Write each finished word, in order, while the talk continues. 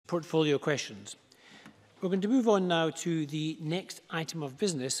portfolio questions. We're going to move on now to the next item of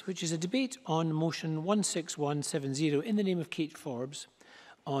business, which is a debate on motion 16170 in the name of Kate Forbes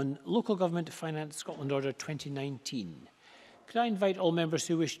on Local Government Finance Scotland Order 2019. Could I invite all members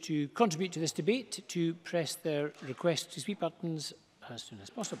who wish to contribute to this debate to press their request to speak buttons as soon as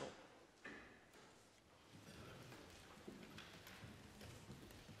possible.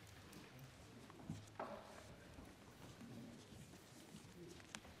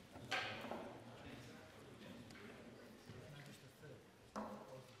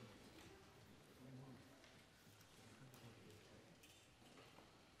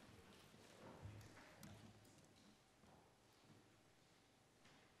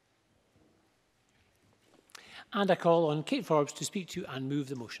 And I call on Kate Forbes to speak to and move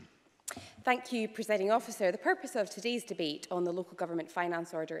the motion. Thank you, Presiding Officer. The purpose of today's debate on the Local Government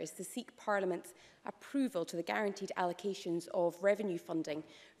Finance Order is to seek Parliament's approval to the guaranteed allocations of revenue funding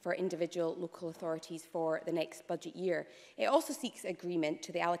for individual local authorities for the next budget year. It also seeks agreement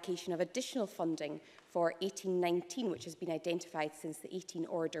to the allocation of additional funding for 18-19, which has been identified since the 18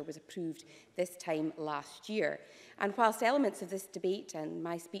 order was approved this time last year. And whilst elements of this debate and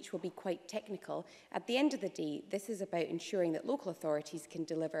my speech will be quite technical, at the end of the day, this is about ensuring that local authorities can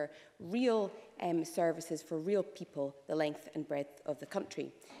deliver real services for real people the length and breadth of the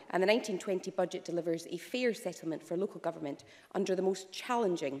country. And the 1920 budget delivers a fair settlement for local government under the most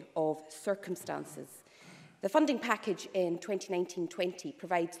challenging of circumstances. The funding package in 2019-20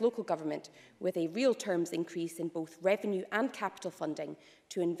 provides local government with a real terms increase in both revenue and capital funding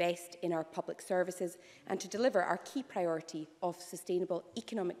to invest in our public services and to deliver our key priority of sustainable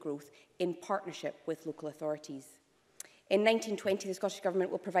economic growth in partnership with local authorities. In 1920, the Scottish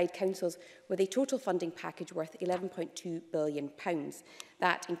Government will provide councils with a total funding package worth £11.2 billion.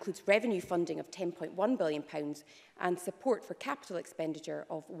 That includes revenue funding of £10.1 billion and support for capital expenditure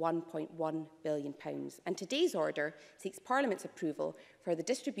of £1.1 billion. And today's order seeks Parliament's approval for the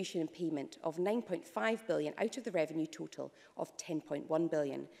distribution and payment of £9.5 billion out of the revenue total of £10.1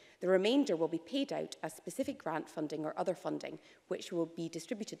 billion. The remainder will be paid out as specific grant funding or other funding, which will be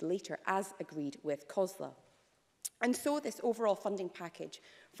distributed later as agreed with COSLA. And so this overall funding package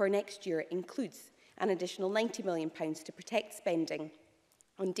for next year includes an additional £90 million to protect spending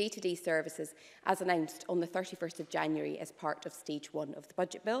on day-to-day services as announced on the 31st of January as part of Stage 1 of the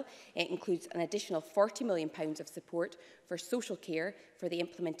Budget Bill. It includes an additional £40 million of support for social care for the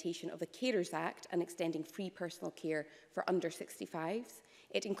implementation of the Carers Act and extending free personal care for under 65s.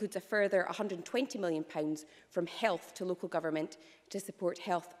 It includes a further £120 million from health to local government to support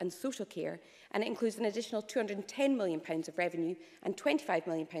health and social care, and it includes an additional £210 million of revenue and £25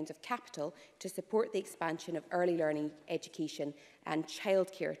 million of capital to support the expansion of early learning education and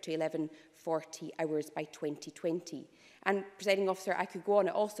childcare to 1140 hours by 2020. And, Presiding Officer, I could go on.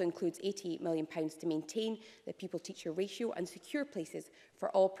 It also includes £88 million to maintain the pupil-teacher ratio and secure places for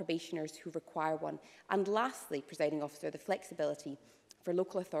all probationers who require one. And lastly, Presiding Officer, the flexibility for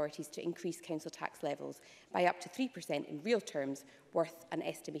local authorities to increase council tax levels by up to 3% in real terms, worth an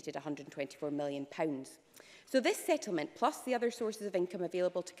estimated £124 million. So this settlement, plus the other sources of income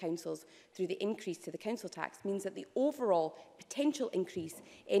available to councils through the increase to the council tax, means that the overall potential increase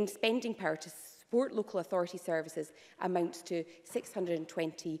in spending power to support local authority services amounts to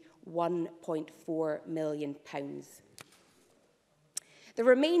 £621.4 million. There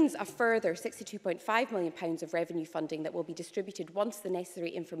remains a further £62.5 million of revenue funding that will be distributed once the necessary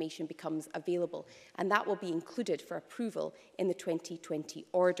information becomes available, and that will be included for approval in the 2020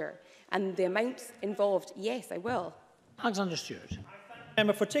 order. And the amounts involved, yes, I will. Alexander Stewart.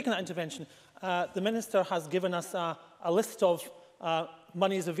 Member for taking that intervention. The Minister has given us a list of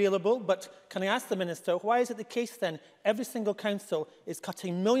monies available, but can I ask the Minister, why is it the case then every single council is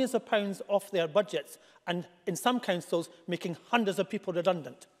cutting millions of pounds off their budgets and in some councils making hundreds of people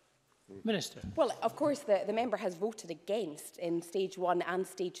redundant? Minister. Well, of course, the member has voted against in Stage 1 and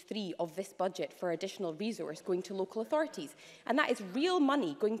Stage 3 of this budget for additional resource going to local authorities. And that is real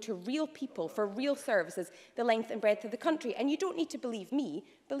money going to real people for real services the length and breadth of the country. And you don't need to believe me.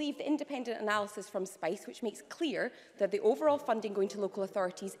 Believe the independent analysis from SPICE, which makes clear that the overall funding going to local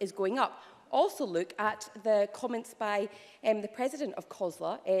authorities is going up. Also look at the comments by the President of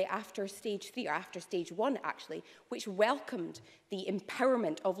COSLA after Stage 3, or after Stage 1 actually, which welcomed the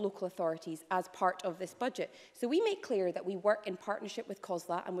empowerment of local authorities as part of this budget. So we make clear that we work in partnership with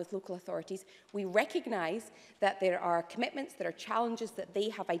COSLA and with local authorities. We recognise that there are commitments, there are challenges that they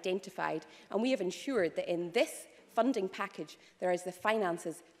have identified, and we have ensured that in this funding package, there is the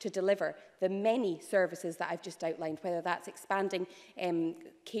finances to deliver the many services that I've just outlined, whether that's expanding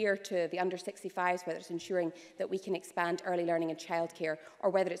care to the under 65s, whether it's ensuring that we can expand early learning and childcare, or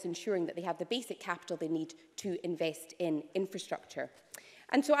whether it's ensuring that they have the basic capital they need to invest in infrastructure.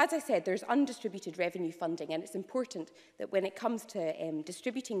 And so, as I said, there's undistributed revenue funding, and it's important that when it comes to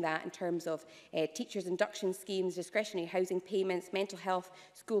distributing that in terms of teachers' induction schemes, discretionary housing payments, mental health,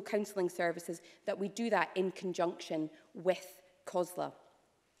 school counselling services, that we do that in conjunction with COSLA.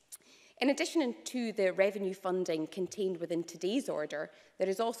 In addition to the revenue funding contained within today's order, there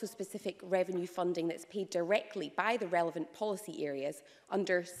is also specific revenue funding that's paid directly by the relevant policy areas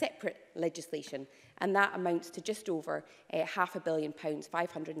under separate legislation, and that amounts to just over £500 million,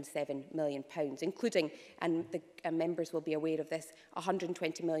 £507 million, including, and the members will be aware of this,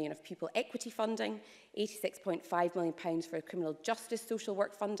 £120 million of pupil equity funding, £86.5 million for criminal justice social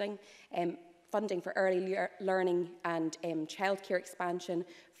work funding, funding for early learning and childcare expansion,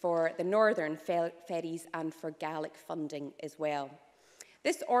 for the Northern Ferries and for Gaelic funding as well.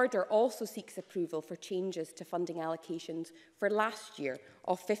 This order also seeks approval for changes to funding allocations for last year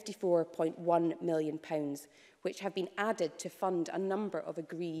of £54.1 million, which have been added to fund a number of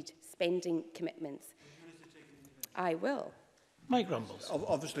agreed spending commitments. I will. Mike Rumbles.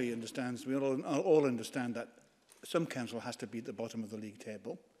 Obviously, we all understand that some council has to be at the bottom of the league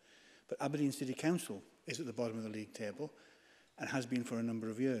table, but Aberdeen City Council is at the bottom of the league table and has been for a number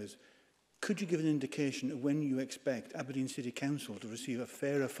of years. Could you give an indication of when you expect Aberdeen City Council to receive a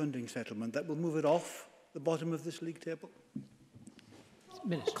fairer funding settlement that will move it off the bottom of this league table?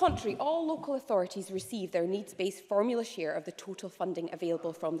 Minister. Contrary, all local authorities receive their needs-based formula share of the total funding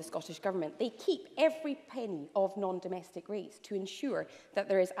available from the Scottish Government. They keep every penny of non-domestic rates to ensure that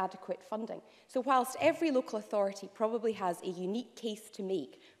there is adequate funding. So whilst every local authority probably has a unique case to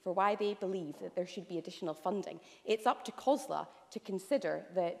make for why they believe that there should be additional funding, it's up to COSLA to consider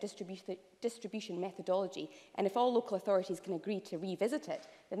the distribution methodology. And if all local authorities can agree to revisit it,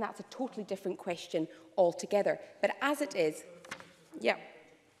 then that's a totally different question altogether. But as it is, yeah.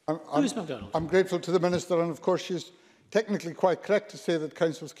 I'm grateful to the Minister, and of course she's technically quite correct to say that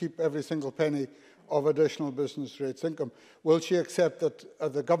councils keep every single penny of additional business rates income. Will she accept that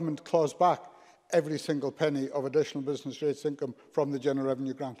the government claws back every single penny of additional business rates income from the General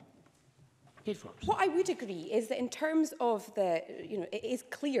Revenue Grant? What I would agree is that in terms of the, it is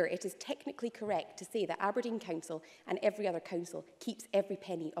clear, it is technically correct to say that Aberdeen Council and every other council keeps every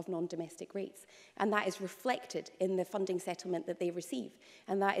penny of non-domestic rates. And that is reflected in the funding settlement that they receive.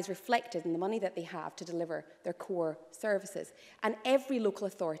 And that is reflected in the money that they have to deliver their core services. And every local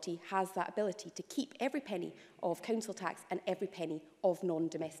authority has that ability to keep every penny of council tax and every penny of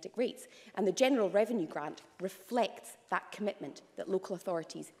non-domestic rates. And the General Revenue Grant reflects that commitment that local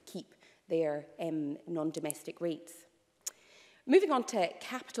authorities keep their non-domestic rates. Moving on to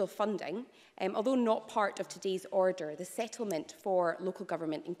capital funding, although not part of today's order, the settlement for local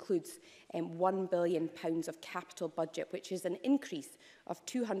government includes £1 billion of capital budget, which is an increase of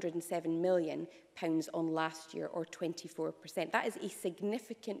 £207 million on last year, or 24%. That is a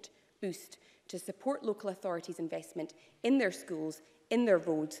significant boost to support local authorities' investment in their schools, in their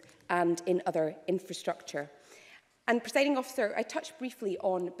roads and in other infrastructure. And, Presiding Officer, I touched briefly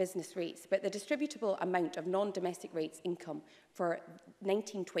on business rates, but the distributable amount of non-domestic rates income for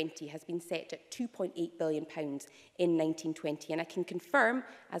 1920 has been set at £2.8 billion in 1920. And I can confirm,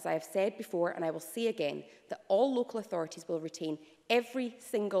 as I have said before, and I will say again, that all local authorities will retain every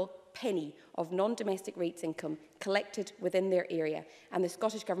single penny of non-domestic rates income collected within their area. And the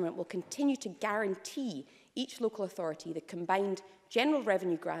Scottish Government will continue to guarantee each local authority the combined General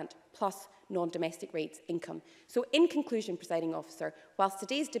Revenue Grant plus non-domestic rates income. So in conclusion, Presiding Officer, whilst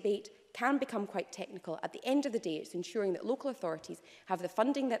today's debate can become quite technical, at the end of the day it's ensuring that local authorities have the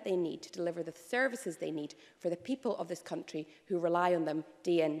funding that they need to deliver the services they need for the people of this country who rely on them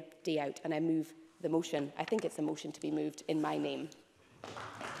day in, day out. And I move the motion. I think it's a motion to be moved in my name.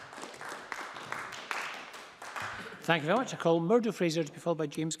 Thank you very much. I call Murdo Fraser to be followed by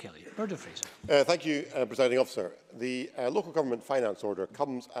James Kelly. Murdo Fraser. Thank you, Presiding Officer. The Local Government Finance Order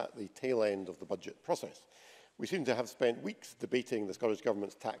comes at the tail end of the budget process. We seem to have spent weeks debating the Scottish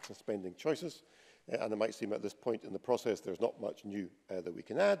Government's tax and spending choices, and it might seem at this point in the process there's not much new that we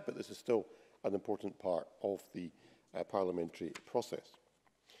can add, but this is still an important part of the parliamentary process.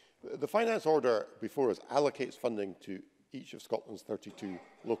 The Finance Order before us allocates funding to each of Scotland's 32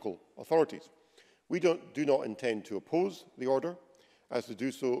 local authorities. We do not intend to oppose the order, as to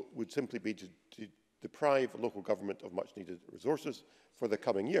do so would simply be to deprive local government of much-needed resources for the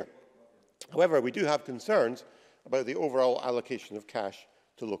coming year. However, we do have concerns about the overall allocation of cash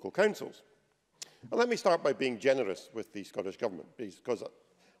to local councils. And let me start by being generous with the Scottish Government, because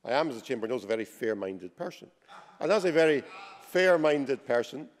I am, as the Chamber knows, a very fair-minded person. And as a very fair-minded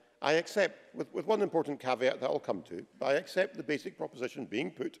person, I accept, with one important caveat that I'll come to, I accept the basic proposition being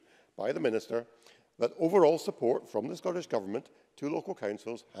put by the Minister that overall support from the Scottish Government to local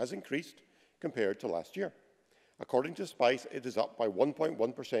councils has increased compared to last year. According to SPICE, it is up by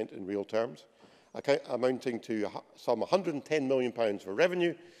 1.1% in real terms, amounting to some £110 million for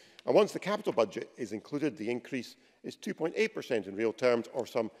revenue. And once the capital budget is included, the increase is 2.8% in real terms, or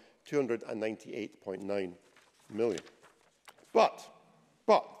some £298.9 million. But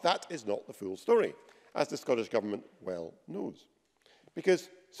that is not the full story, as the Scottish Government well knows, because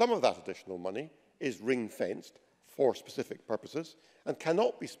some of that additional money is ring-fenced for specific purposes and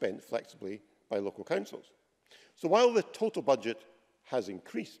cannot be spent flexibly by local councils. So while the total budget has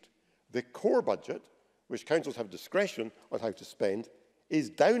increased, the core budget, which councils have discretion on how to spend, is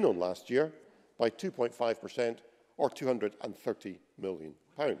down on last year by 2.5%, or £230 million.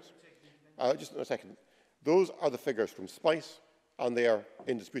 Just in a second. Those are the figures from SPICE, and they are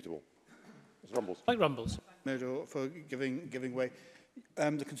indisputable. Mr. Rumbles. Mike Rumbles. Murdo, for giving way.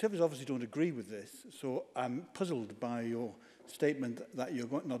 The Conservatives obviously don't agree with this, so I'm puzzled by your statement that you're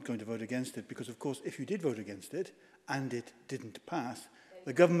not going to vote against it, because, of course, if you did vote against it and it didn't pass,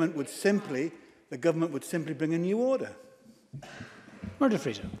 the government would simply bring a new order. Murdo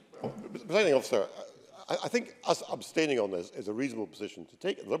Fraser. Presiding Officer, I think us abstaining on this is a reasonable position to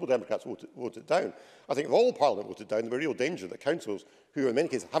take. The Liberal Democrats voted down. I think if all Parliament voted down, there would be real danger that councils, who in many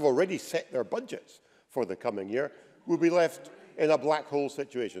cases have already set their budgets for the coming year, would be left in a black hole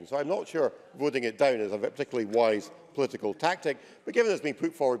situation. So I'm not sure voting it down is a particularly wise political tactic, but given it's being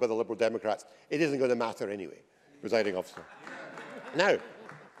put forward by the Liberal Democrats, it isn't going to matter anyway, Presiding Officer. Now,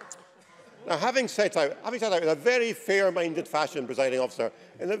 having set out in a very fair-minded fashion, Presiding Officer,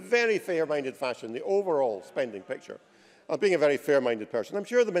 in a very fair-minded fashion, the overall spending picture, of being a very fair-minded person, I'm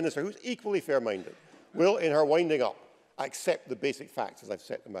sure the Minister, who's equally fair-minded, will, in her winding up, accept the basic facts as I've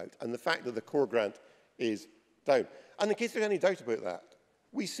set them out, and the fact that the core grant is down. And in case there's any doubt about that,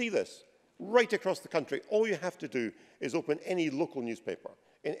 we see this right across the country. All you have to do is open any local newspaper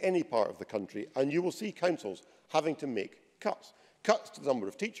in any part of the country, and you will see councils having to make cuts. Cuts to the number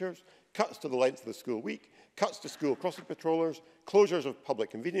of teachers, cuts to the length of the school week, cuts to school crossing patrollers, closures of public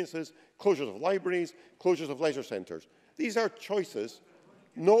conveniences, closures of libraries, closures of leisure centres. These are choices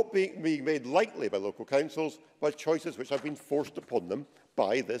not being made lightly by local councils, but choices which have been forced upon them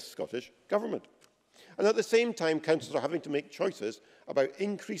by this Scottish Government. And at the same time, councils are having to make choices about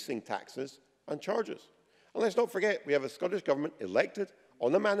increasing taxes and charges. And let's not forget, we have a Scottish Government elected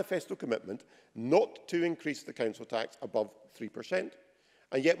on a manifesto commitment not to increase the council tax above 3%.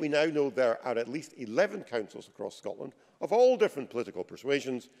 And yet we now know there are at least 11 councils across Scotland of all different political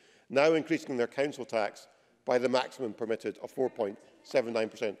persuasions now increasing their council tax by the maximum permitted of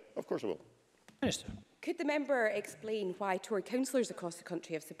 4.79%. Of course I will. Minister. Could the member explain why Tory councillors across the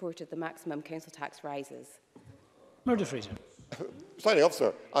country have supported the maximum council tax rises? Murdo Fraser. Presiding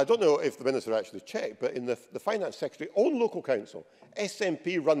Officer, I don't know if the Minister actually checked, but in the Finance Secretary's own local council,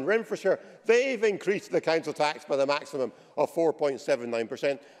 SNP run Renfrewshire, they've increased the council tax by the maximum of 4.79%.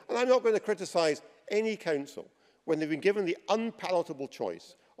 And I'm not going to criticise any council when they've been given the unpalatable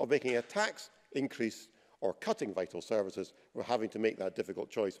choice of making a tax increase or cutting vital services, or having to make that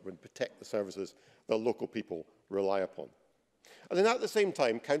difficult choice when protect the services that local people rely upon. And then at the same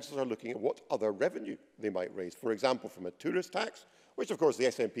time, councils are looking at what other revenue they might raise, for example, from a tourist tax, which of course the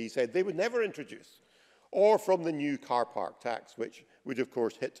SNP said they would never introduce, or from the new car park tax, which would of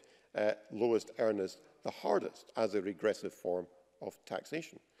course hit lowest earners the hardest as a regressive form of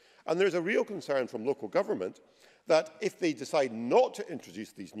taxation. And there's a real concern from local government that if they decide not to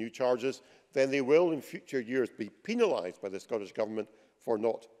introduce these new charges, then they will in future years be penalised by the Scottish Government for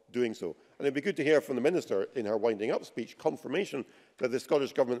not doing so. And it'd be good to hear from the Minister in her winding up speech confirmation that the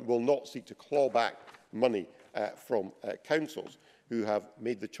Scottish Government will not seek to claw back money from councils who have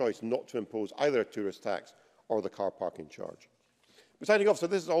made the choice not to impose either a tourist tax or the car parking charge. Presiding Officer,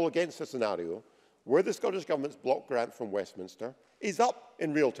 this is all against a scenario where the Scottish Government's block grant from Westminster is up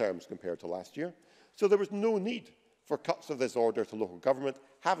in real terms compared to last year. So there was no need for cuts of this order to local government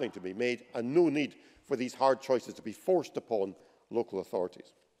having to be made, and no need for these hard choices to be forced upon local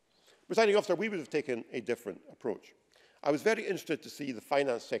authorities. Presiding Officer, we would have taken a different approach. I was very interested to see the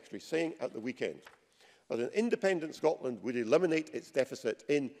Finance Secretary saying at the weekend that an independent Scotland would eliminate its deficit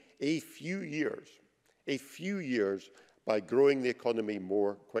in a few years by growing the economy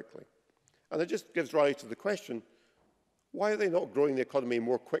more quickly. And it just gives rise to the question, why are they not growing the economy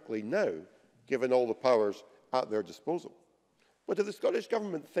more quickly now, given all the powers at their disposal? But if the Scottish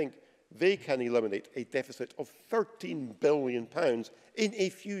Government think they can eliminate a deficit of £13 billion in a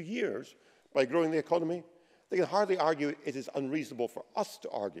few years by growing the economy. They can hardly argue it is unreasonable for us to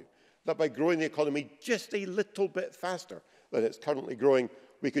argue that by growing the economy just a little bit faster than it's currently growing,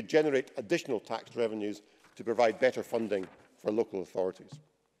 we could generate additional tax revenues to provide better funding for local authorities.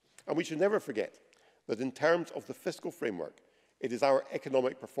 And we should never forget that in terms of the fiscal framework, it is our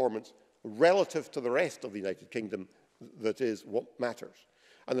economic performance relative to the rest of the United Kingdom that is what matters.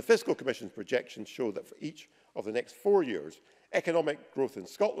 And the Fiscal Commission's projections show that for each of the next 4 years, economic growth in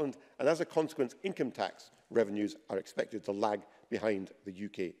Scotland and, as a consequence, income tax revenues are expected to lag behind the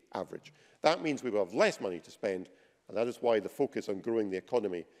UK average. That means we will have less money to spend, and that is why the focus on growing the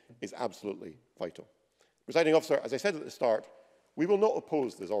economy is absolutely vital. Presiding Officer, as I said at the start, we will not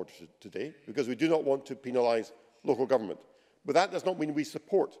oppose this order today because we do not want to penalise local government. But that does not mean we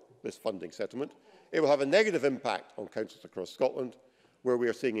support this funding settlement. It will have a negative impact on councils across Scotland, where we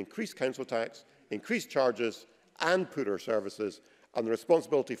are seeing increased council tax, increased charges and poorer services, and the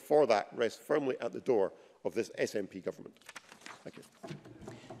responsibility for that rests firmly at the door of this SNP government. Thank you.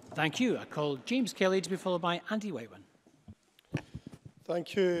 Thank you. I call James Kelly to be followed by Andy Whiteman.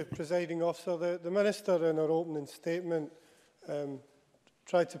 Thank you, Presiding Officer. The Minister, in her opening statement,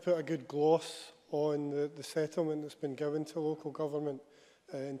 tried to put a good gloss on the settlement that's been given to local government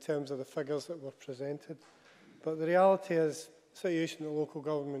in terms of the figures that were presented. But the reality is, the situation that local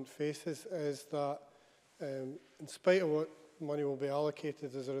government faces is that, in spite of what money will be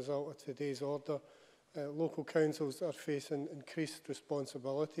allocated as a result of today's order, local councils are facing increased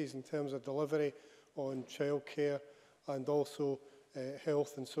responsibilities in terms of delivery on childcare and also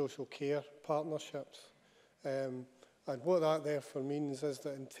health and social care partnerships. And what that therefore means is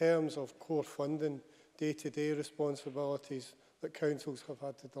that in terms of core funding, day-to-day responsibilities that councils have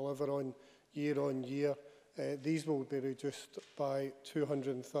had to deliver on year, these will be reduced by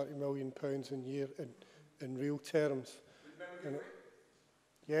 £230 million in real terms.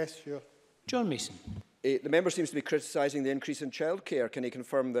 Yes, sure. John Mason. The member seems to be criticising the increase in childcare. Can he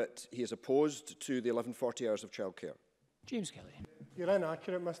confirm that he is opposed to the 1140 hours of childcare? James Kelly. You're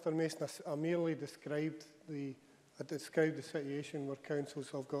inaccurate, Mr Mason. I merely described the situation where councils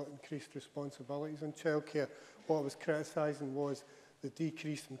have got increased responsibilities on childcare. What I was criticising was the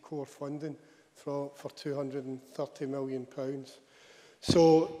decrease in core funding for £230 million.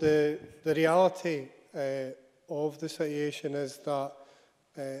 So the reality of the situation is that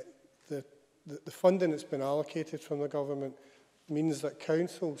the funding that's been allocated from the government means that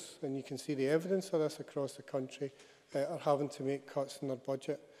councils, and you can see the evidence of this across the country, are having to make cuts in their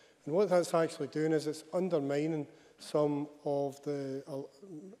budget. And what that's actually doing is it's undermining some of the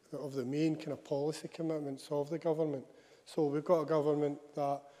main kind of policy commitments of the government. So we've got a government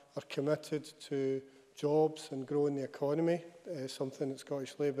that are committed to jobs and growing the economy, something that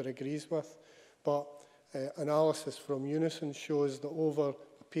Scottish Labour agrees with. But analysis from Unison shows that over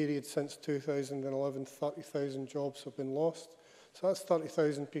a period since 2011, 30,000 jobs have been lost. So that's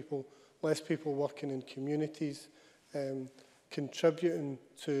 30,000 people, less people working in communities, contributing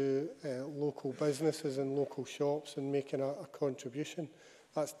to local businesses and local shops and making a contribution.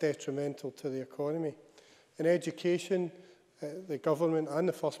 That's detrimental to the economy. In education, the government and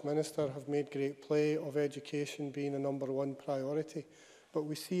the First Minister have made great play of education being a #1 priority. But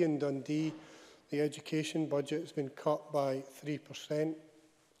we see in Dundee, the education budget has been cut by 3%,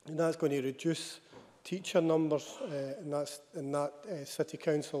 and that's going to reduce teacher numbers in that city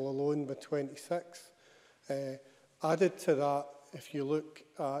council alone by 26. Added to that, if you look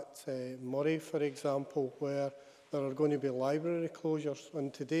at Moray, for example, where there are going to be library closures on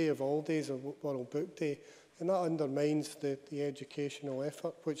today of all days of World Book Day, and that undermines the educational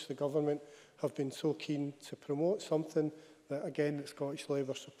effort which the government have been so keen to promote, something that, again, that Scottish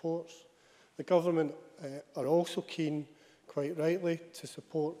Labour supports. The government are also keen, quite rightly, to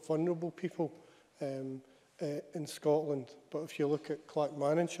support vulnerable people in Scotland. But if you look at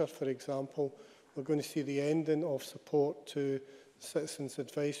Clackmannanshire, for example, we're going to see the ending of support to Citizens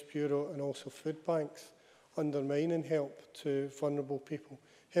Advice Bureau and also food banks, undermining help to vulnerable people.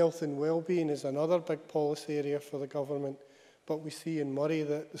 Health and wellbeing is another big policy area for the government, but we see in Moray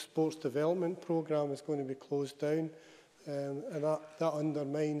that the sports development programme is going to be closed down, and that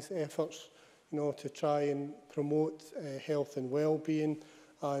undermines efforts, to try and promote health and wellbeing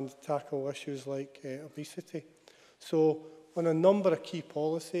and tackle issues like obesity. So on a number of key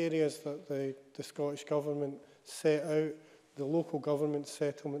policy areas that the Scottish Government set out, the local government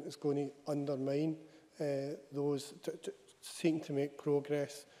settlement is going to undermine those, seeking to make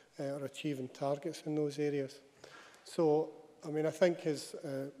progress or achieving targets in those areas. So, I think as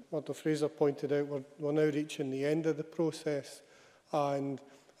Murdo Fraser pointed out, we're now reaching the end of the process, and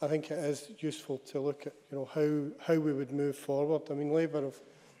I think it is useful to look at how we would move forward. I mean, Labour have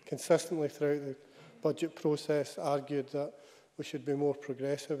consistently throughout the budget process argued that we should be more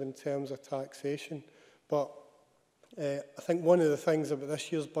progressive in terms of taxation. But I think one of the things about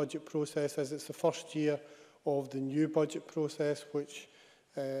this year's budget process is it's the first year of the new budget process, which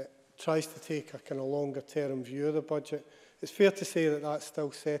tries to take a kind of longer term view of the budget. It's fair to say that that's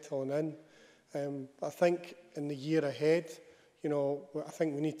still settling in. I think in the year ahead, I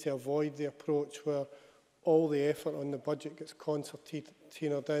think we need to avoid the approach where all the effort on the budget gets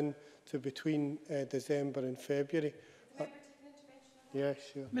concertinaed in to between December and February. Yeah,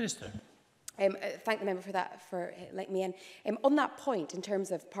 sure. Minister. Thank the member for that, for letting me in. On that point, in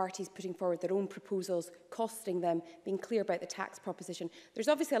terms of parties putting forward their own proposals, costing them, being clear about the tax proposition, there's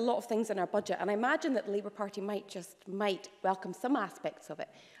obviously a lot of things in our budget, and I imagine that the Labour Party might welcome some aspects of it.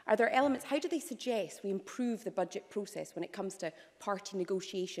 Are there elements, how do they suggest we improve the budget process when it comes to party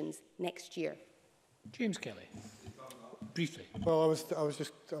negotiations next year? James Kelly. Briefly. Well,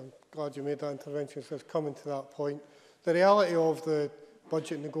 I'm glad you made that intervention, so I was coming to that point. The reality of the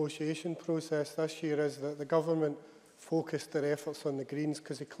budget negotiation process this year is that the government focused their efforts on the Greens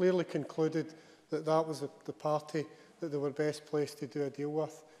because they clearly concluded that that was the party that they were best placed to do a deal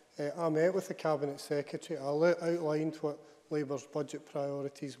with. I met with the Cabinet Secretary. I outlined what Labour's budget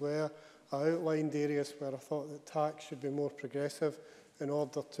priorities were. I outlined areas where I thought that tax should be more progressive in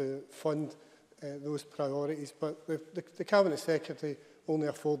order to fund those priorities. But the Cabinet Secretary only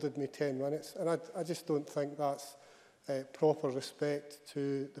afforded me 10 minutes, and I just don't think that's proper respect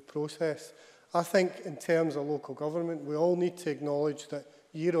to the process. I think in terms of local government, we all need to acknowledge that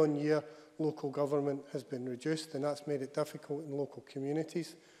year on year local government has been reduced, and that's made it difficult in local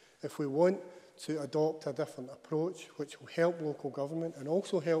communities. If we want to adopt a different approach which will help local government and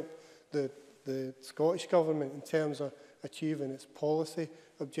also help the Scottish Government in terms of achieving its policy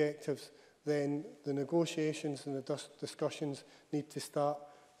objectives, then the negotiations and the discussions need to start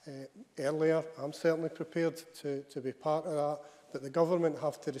earlier. I'm certainly prepared to be part of that, but the government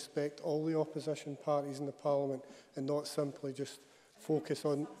have to respect all the opposition parties in the Parliament and not simply just focus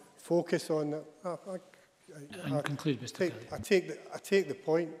on. Conclude, Mr. Kelly. I take the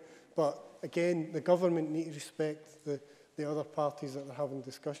point, but again, the government need to respect the other parties that they're having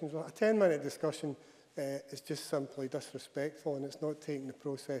discussions with. A 10-minute discussion is just simply disrespectful, and it's not taking the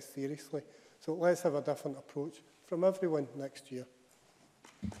process seriously. So let's have a different approach from everyone next year.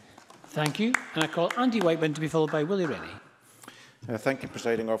 Thank you. And I call Andy Whiteman to be followed by Willie Rennie. Thank you,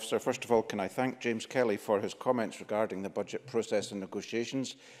 Presiding Officer. First of all, can I thank James Kelly for his comments regarding the budget process and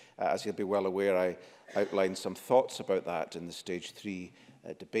negotiations. As you'll be well aware, I outlined some thoughts about that in the Stage 3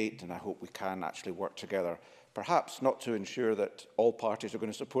 debate, and I hope we can actually work together. Perhaps not to ensure that all parties are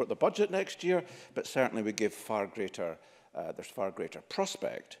going to support the budget next year, but certainly we give there's far greater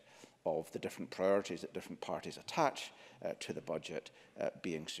prospect of the different priorities that different parties attach to the budget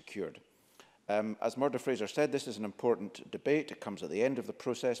being secured. As Murdo Fraser said, this is an important debate. It comes at the end of the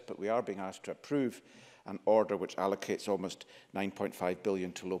process, but we are being asked to approve an order which allocates almost £9.5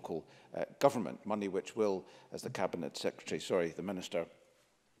 billion to local government, money which will, as the Minister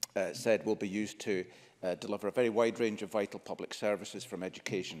said, will be used to deliver a very wide range of vital public services from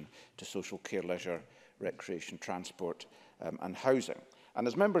education to social care, leisure, recreation, transport and housing. And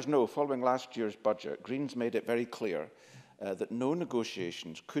as members know, following last year's budget, Greens made it very clear that no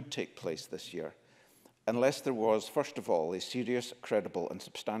negotiations could take place this year unless there was, first of all, a serious, credible and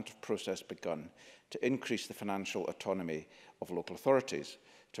substantive process begun to increase the financial autonomy of local authorities,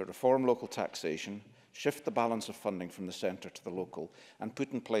 to reform local taxation, shift the balance of funding from the centre to the local, and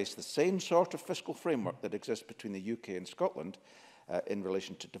put in place the same sort of fiscal framework that exists between the UK and Scotland in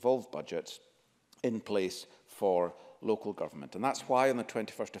relation to devolved budgets in place for local government. And that's why on the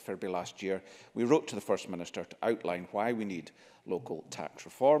 21st of February last year, we wrote to the First Minister to outline why we need local tax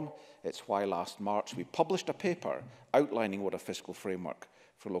reform. It's why last March we published a paper outlining what a fiscal framework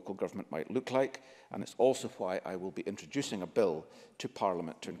for local government might look like. And it's also why I will be introducing a bill to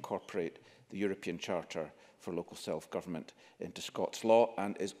Parliament to incorporate the European Charter for local self-government into Scots law,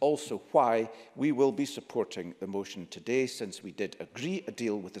 and is also why we will be supporting the motion today, since we did agree a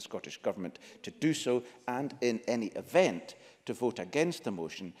deal with the Scottish Government to do so, and in any event to vote against the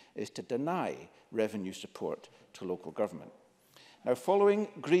motion is to deny revenue support to local government. Now, following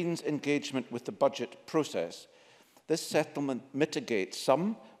Greens' engagement with the budget process, this settlement mitigates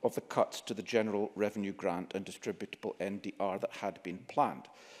some of the cuts to the General Revenue Grant and distributable NDR that had been planned.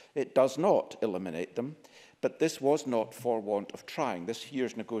 It does not eliminate them, but this was not for want of trying. This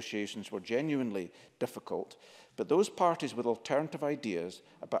year's negotiations were genuinely difficult, But those parties with alternative ideas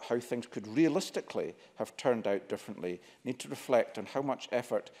about how things could realistically have turned out differently need to reflect on how much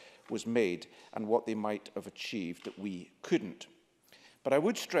effort was made and what they might have achieved that we couldn't. But I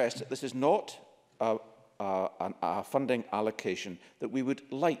would stress that this is not a funding allocation that we would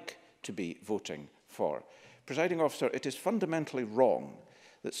like to be voting for. Presiding Officer, it is fundamentally wrong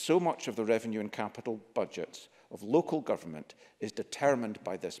that so much of the revenue and capital budgets of local government is determined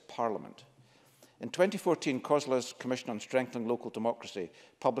by this Parliament. In 2014, COSLA's Commission on Strengthening Local Democracy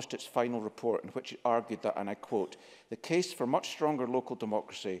published its final report in which it argued that, and I quote, "The case for much stronger local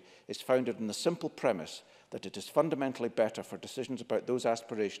democracy is founded in the simple premise that it is fundamentally better for decisions about those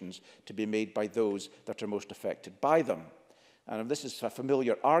aspirations to be made by those that are most affected by them." And if this is a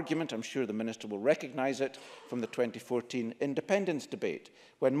familiar argument, I'm sure the Minister will recognise it from the 2014 independence debate,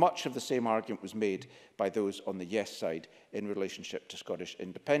 when much of the same argument was made by those on the yes side in relationship to Scottish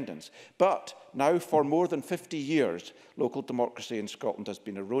independence. But now, for more than 50 years, local democracy in Scotland has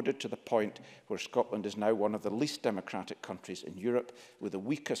been eroded to the point where Scotland is now one of the least democratic countries in Europe, with the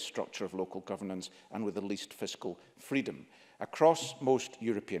weakest structure of local governance and with the least fiscal freedom. Across most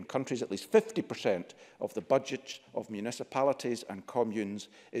European countries, at least 50% of the budgets of municipalities and communes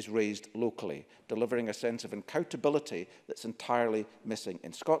is raised locally, delivering a sense of accountability that's entirely missing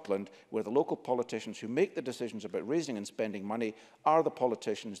in Scotland, where the local politicians who make the decisions about raising and spending money are the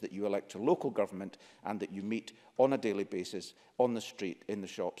politicians that you elect to local government and that you meet on a daily basis on the street, in the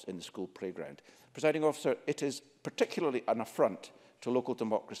shops, in the school playground. Presiding Officer, it is particularly an affront to local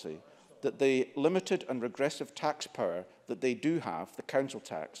democracy that the limited and regressive tax power that they do have, the council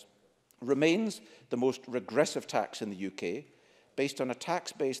tax, remains the most regressive tax in the UK, based on a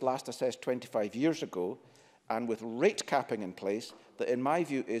tax base last assessed 25 years ago, and with rate capping in place that, in my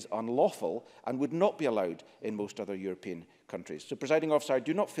view, is unlawful and would not be allowed in most other European countries. So, Presiding Officer, I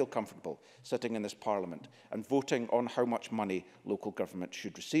do not feel comfortable sitting in this Parliament and voting on how much money local government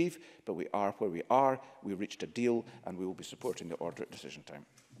should receive, but we are where we are. We reached a deal, and we will be supporting the order at decision time.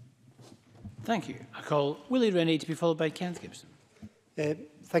 Thank you. I call Willie Rennie to be followed by Kenneth Gibson.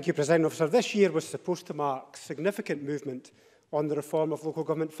 Thank you, President Officer. This year was supposed to mark significant movement on the reform of local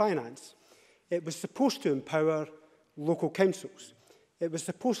government finance. It was supposed to empower local councils. It was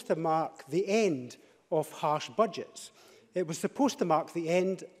supposed to mark the end of harsh budgets. It was supposed to mark the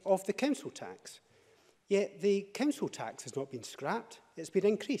end of the council tax. Yet the council tax has not been scrapped, it's been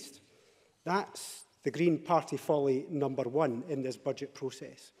increased. That's the Green Party folly number one in this budget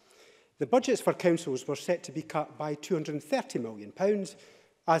process. The budgets for councils were set to be cut by £230 million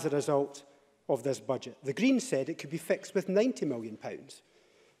as a result of this budget. The Greens said it could be fixed with £90 million.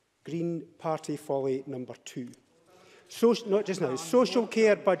 Green Party folly number two. Not just now, social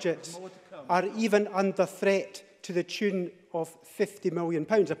care budgets are even under threat to the tune of £50 million.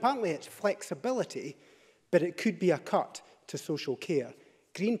 Apparently it's flexibility, but it could be a cut to social care.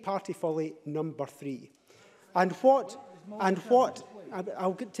 Green Party folly number three. I'll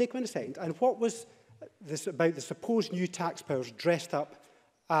take one in a second. And what was this about the supposed new tax powers dressed up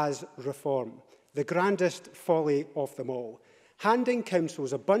as reform? The grandest folly of them all. Handing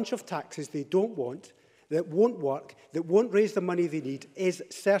councils a bunch of taxes they don't want, that won't work, that won't raise the money they need, is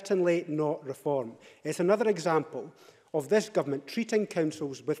certainly not reform. It's another example of this government treating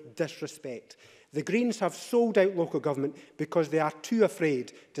councils with disrespect. The Greens have sold out local government because they are too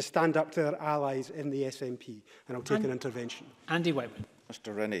afraid to stand up to their allies in the SNP. And I'll take an intervention. Andy Whiteman.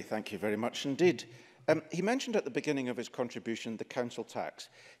 Mr Rennie, thank you very much indeed. He mentioned at the beginning of his contribution the council tax.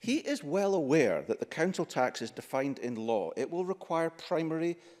 He is well aware that the council tax is defined in law. It will require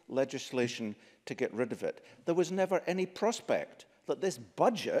primary legislation to get rid of it. There was never any prospect that this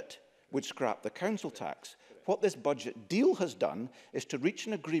budget would scrap the council tax. What this budget deal has done is to reach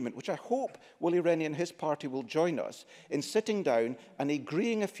an agreement, which I hope Willie Rennie and his party will join us in sitting down and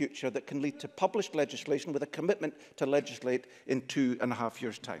agreeing a future that can lead to published legislation with a commitment to legislate in 2.5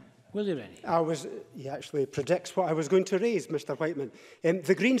 years' time. Willie Rennie. He actually predicts what I was going to raise, Mr Whiteman.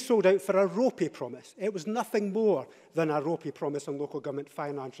 The Greens sold out for a ropey promise. It was nothing more than a ropey promise on local government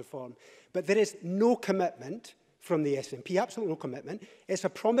finance reform. But there is no commitment from the SNP, absolutely no commitment. It's a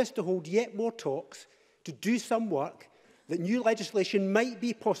promise to hold yet more talks, to do some work, that new legislation might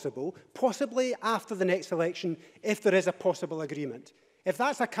be possible, possibly after the next election, if there is a possible agreement. If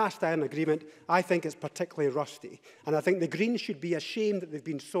that's a cast-iron agreement, I think it's particularly rusty. And I think the Greens should be ashamed that they've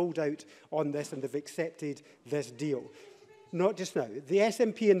been sold out on this and they've accepted this deal. Not just now. The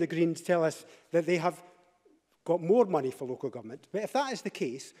SNP and the Greens tell us that they have got more money for local government. But if that is the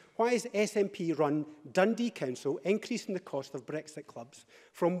case, why is SNP-run Dundee Council increasing the cost of Brexit clubs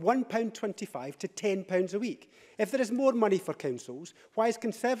from £1.25 to £10 a week? If there is more money for councils, why is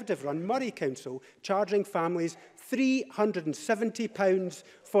Conservative-run Murray Council charging families £370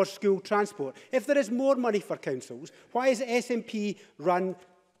 for school transport? If there is more money for councils, why is SNP-run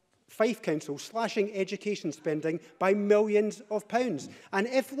Fife Council slashing education spending by millions of pounds? And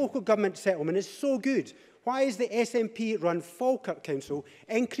if local government settlement is so good, why is the SNP-run Falkirk Council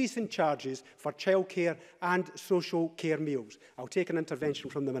increasing charges for childcare and social care meals? I'll take an intervention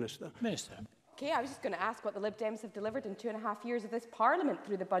from the Minister. Minister. Okay, I was just going to ask what the Lib Dems have delivered in 2.5 years of this Parliament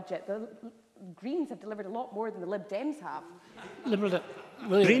through the budget. The Greens have delivered a lot more than the Lib Dems have.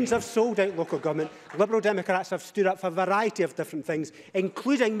 Greens have sold out local government. Liberal Democrats have stood up for a variety of different things,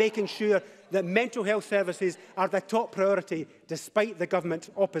 including making sure that mental health services are the top priority, despite the government's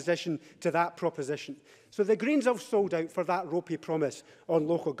opposition to that proposition. So the Greens have sold out for that ropey promise on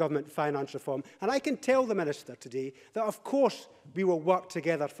local government finance reform. And I can tell the Minister today that, of course, we will work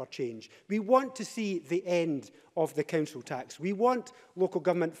together for change. We want to see the end of the council tax. We want local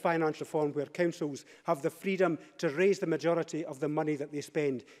government finance reform where councils have the freedom to raise the majority of the money that they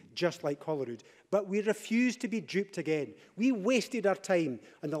spend, just like Holyrood. But we refuse to be duped again. We wasted our time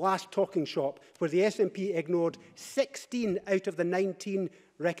in the last talking shop where the SNP ignored 16 out of the 19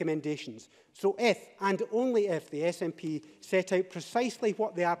 recommendations. So if, and only if, the SNP set out precisely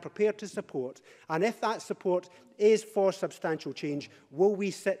what they are prepared to support, and if that support is for substantial change, will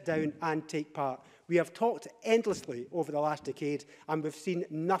we sit down and take part? We have talked endlessly over the last decade and we've seen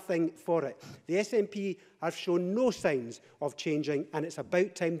nothing for it. The SNP have shown no signs of changing, and it's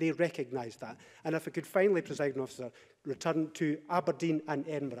about time they recognise that. And if I could finally, Presiding Officer, return to Aberdeen and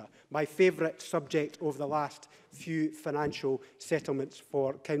Edinburgh, my favourite subject over the last few financial settlements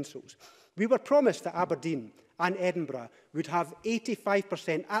for councils. We were promised that Aberdeen and Edinburgh would have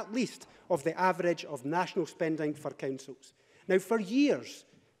 85% at least of the average of national spending for councils. Now, for years,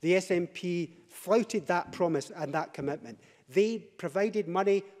 the SNP flouted that promise and that commitment. They provided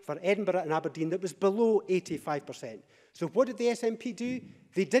money for Edinburgh and Aberdeen that was below 85%. So what did the SNP do?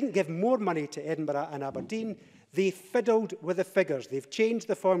 They didn't give more money to Edinburgh and Aberdeen. They fiddled with the figures. They've changed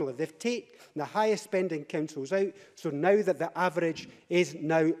the formula. They've taken the highest spending councils out, so now that the average is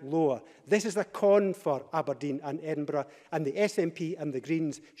now lower. This is a con for Aberdeen and Edinburgh, and the SNP and the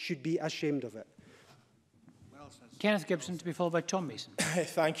Greens should be ashamed of it. Kenneth Gibson, to be followed by Tom Mason.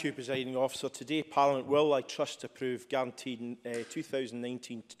 Thank you, Presiding Officer. Today, Parliament will, I trust, approve guaranteed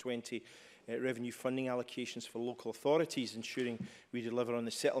 2019-20 revenue funding allocations for local authorities, ensuring we deliver on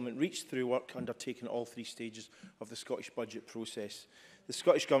the settlement reached through work undertaken at all three stages of the Scottish budget process. The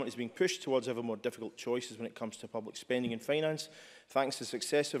Scottish Government is being pushed towards ever more difficult choices when it comes to public spending and finance, thanks to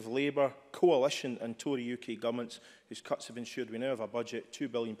successive Labour, Coalition and Tory UK governments, whose cuts have ensured we now have a budget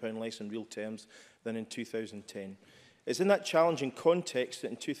 £2 billion less in real terms than in 2010. It's in that challenging context that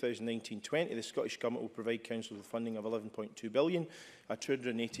in 2019-20 the Scottish Government will provide councils with funding of £11.2 billion, a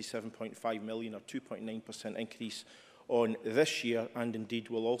 £287.5 million or 2.9% increase on this year, and indeed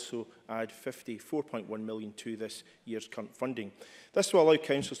will also add £54.1 million to this year's current funding. This will allow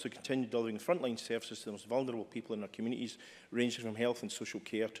councils to continue delivering frontline services to the most vulnerable people in our communities, ranging from health and social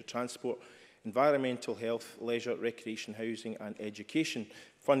care to transport, environmental health, leisure, recreation, housing and education.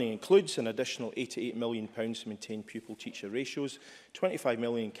 Funding includes an additional £88 million to maintain pupil-teacher ratios, £25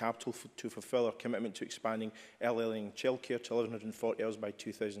 million in capital to fulfil our commitment to expanding early learning childcare to 1,140 hours by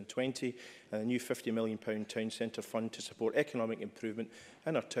 2020, and a new £50 million town centre fund to support economic improvement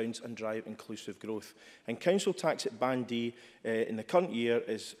in our towns and drive inclusive growth. And council tax at Band D in the current year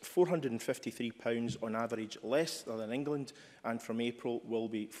is £453 on average less than England, and from April will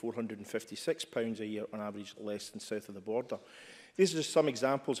be £456 a year on average less than south of the border. These are just some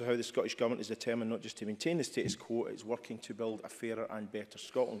examples of how the Scottish Government is determined not just to maintain the status quo, it's working to build a fairer and better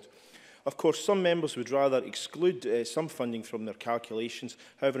Scotland. Of course, some members would rather exclude some funding from their calculations.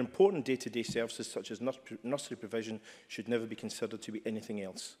 However, important day-to-day services such as nursery provision should never be considered to be anything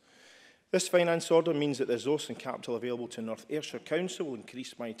else. This finance order means that the resource and capital available to North Ayrshire Council will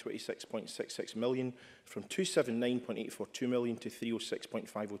increase by £26.66 million from £279.842 million to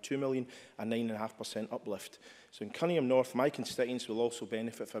 £306.502 million, a 9.5% uplift. So in Cunningham North, my constituents will also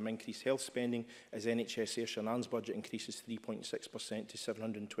benefit from increased health spending as NHS Ayrshire and Arns budget increases 3.6% to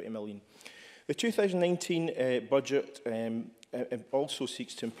 £720 million. The 2019 budget also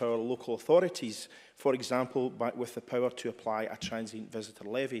seeks to empower local authorities, for example, with the power to apply a transient visitor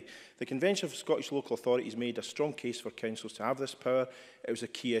levy. The Convention of Scottish Local Authorities made a strong case for councils to have this power. It was a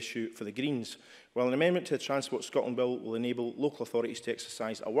key issue for the Greens. While an amendment to the Transport Scotland Bill will enable local authorities to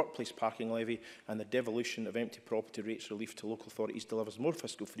exercise a workplace parking levy, and the devolution of empty property rates relief to local authorities delivers more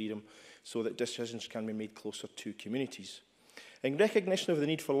fiscal freedom so that decisions can be made closer to communities. In recognition of the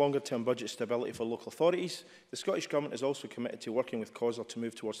need for longer-term budget stability for local authorities, the Scottish Government is also committed to working with COSLA to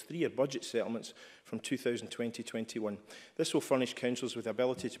move towards 3-year budget settlements from 2020-21. This will furnish councils with the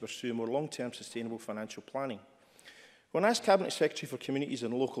ability to pursue more long-term sustainable financial planning. When I asked Cabinet Secretary for Communities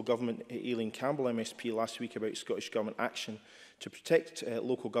and Local Government Aileen Campbell MSP last week about Scottish Government action to protect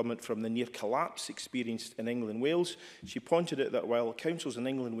local government from the near collapse experienced in England and Wales, she pointed out that while councils in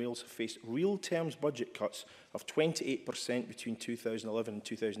England and Wales have faced real terms budget cuts of 28% between 2011 and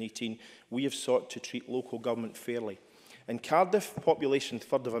 2018, we have sought to treat local government fairly. In Cardiff, population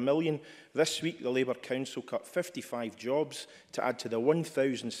third of a million, this week the Labour Council cut 55 jobs to add to the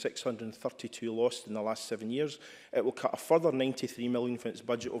 1,632 lost in the last 7 years. It will cut a further 93 million from its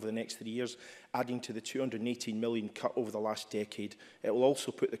budget over the next 3 years, adding to the 218 million cut over the last decade. It will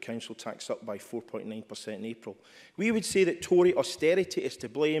also put the council tax up by 4.9% in April. We would say that Tory austerity is to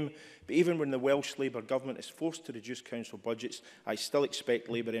blame, but even when the Welsh Labour government is forced to reduce council budgets, I still expect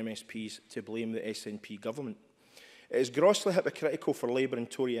Labour MSPs to blame the SNP government. It is grossly hypocritical for Labour and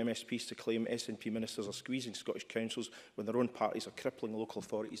Tory MSPs to claim SNP ministers are squeezing Scottish councils when their own parties are crippling local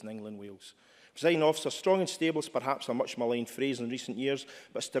authorities in England and Wales. Presiding Officer, strong and stable is perhaps a much maligned phrase in recent years,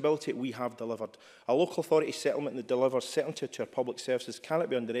 but stability we have delivered. A local authority settlement that delivers certainty to our public services cannot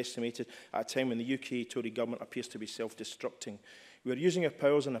be underestimated at a time when the UK Tory government appears to be self-destructing. We are using our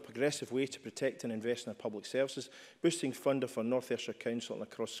powers in a progressive way to protect and invest in our public services, boosting funding for North Ayrshire Council and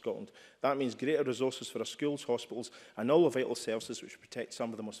across Scotland. That means greater resources for our schools, hospitals and all the vital services which protect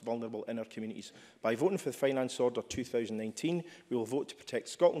some of the most vulnerable in our communities. By voting for the Finance Order 2019, we will vote to protect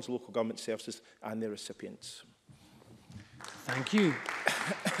Scotland's local government services and their recipients. Thank you.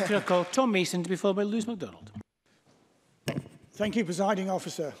 I call Tom Mason to be followed by Lewis MacDonald. Thank you, Presiding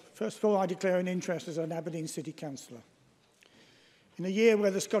Officer. First of all, I declare an interest as an Aberdeen City Councillor. In a year where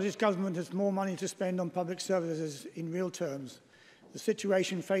the Scottish Government has more money to spend on public services in real terms, the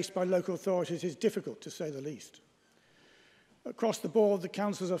situation faced by local authorities is difficult, to say the least. Across the board, the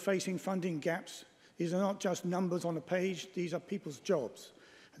councils are facing funding gaps. These are not just numbers on a page, these are people's jobs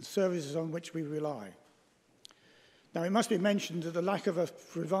and services on which we rely. Now, it must be mentioned that the lack of a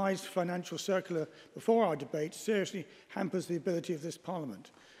revised financial circular before our debate seriously hampers the ability of this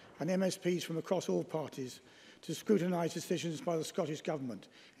Parliament and MSPs from across all parties to scrutinise decisions by the Scottish Government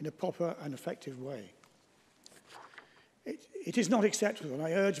in a proper and effective way. It is not acceptable, and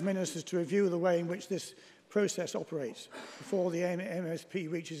I urge ministers to review the way in which this process operates before the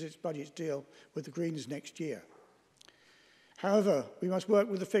MSP reaches its budget deal with the Greens next year. However, we must work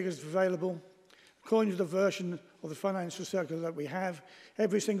with the figures available. According to the version of the financial circular that we have,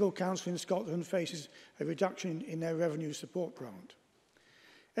 every single council in Scotland faces a reduction in their revenue support grant.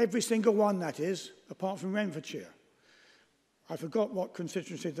 Every single one, that is, apart from Renfrewshire. I forgot what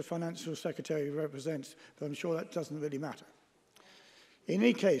constituency the Financial Secretary represents, but I'm sure that doesn't really matter. In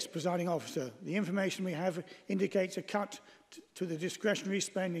any case, Presiding Officer, the information we have indicates a cut to the discretionary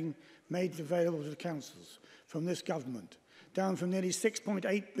spending made available to the councils from this government, down from nearly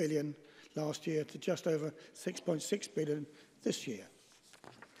 6.8 billion last year to just over 6.6 billion this year.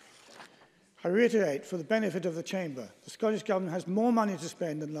 I reiterate, for the benefit of the Chamber, the Scottish Government has more money to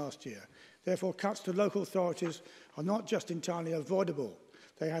spend than last year. Therefore, cuts to local authorities are not just entirely avoidable.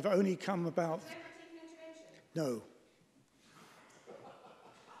 They have only come about... No.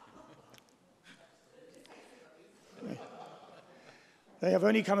 They have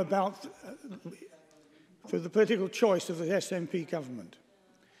only come about through the political choice of the SNP government.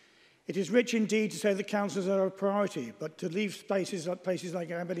 It is rich indeed to say that councils are a priority, but to leave places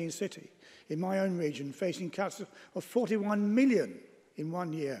like Aberdeen City, in my own region, facing cuts of 41 million in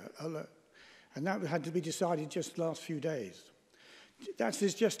 1 year alone. And that had to be decided just the last few days. That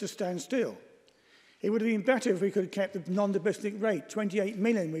is just to stand still. It would have been better if we could have kept the non-domestic rate, 28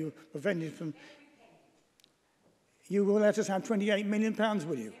 million we were prevented from... You will let us have 28 million pounds,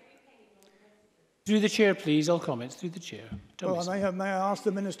 will you? Through the chair, please. All comments through the chair. Well, may I ask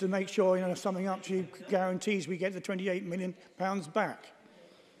the Minister to make sure, summing up, she guarantees we get the 28 million pounds back.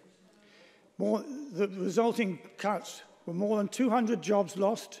 The resulting cuts were more than 200 jobs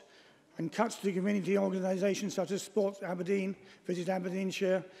lost and cuts to community organisations such as Sports Aberdeen, Visit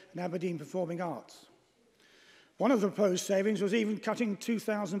Aberdeenshire and Aberdeen Performing Arts. One of the proposed savings was even cutting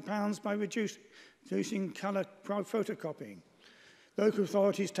 £2,000 by reducing colour photocopying. Local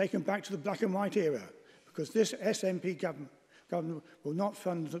authorities taken back to the black and white era because this SNP government will not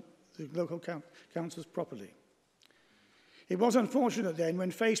fund the local councils properly. It was unfortunate then,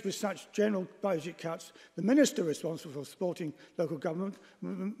 when faced with such general budget cuts, the minister responsible for supporting local government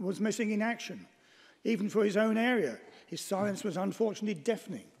was missing in action. Even for his own area, his silence was unfortunately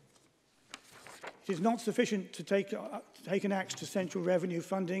deafening. It is not sufficient to take an axe to central revenue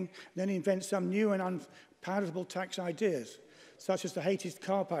funding, then invent some new and unpalatable tax ideas, such as the hated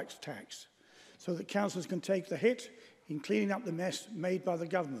car parks tax, so that councils can take the hit in cleaning up the mess made by the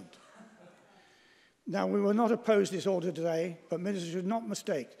government. Now, we will not oppose this order today, but ministers should not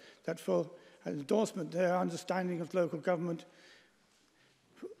mistake that for an endorsement their understanding of local government,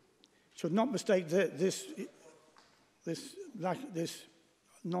 should not mistake this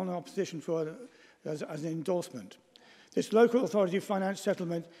non-opposition as an endorsement. This local authority finance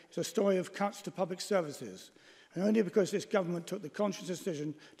settlement is a story of cuts to public services, and only because this government took the conscious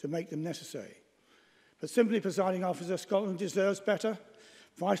decision to make them necessary. But simply, presiding officer, Scotland deserves better.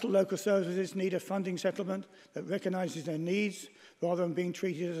 Vital local services need a funding settlement that recognises their needs rather than being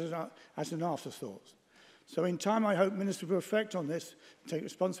treated as an afterthought. So in time, I hope ministers will reflect on this and take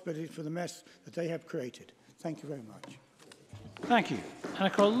responsibility for the mess that they have created. Thank you very much. Thank you. And I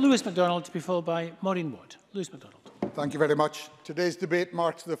call Lewis MacDonald to be followed by Maureen Watt. Lewis MacDonald. Thank you very much. Today's debate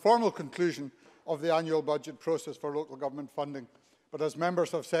marks the formal conclusion of the annual budget process for local government funding. But as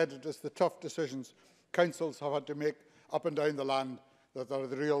members have said, it is the tough decisions councils have had to make up and down the land that are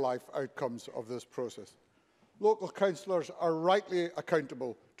the real-life outcomes of this process. Local councillors are rightly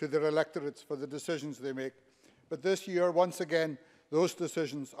accountable to their electorates for the decisions they make, but this year, once again, those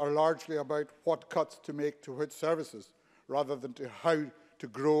decisions are largely about what cuts to make to which services, rather than to how to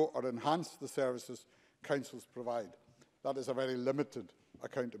grow or enhance the services councils provide. That is a very limited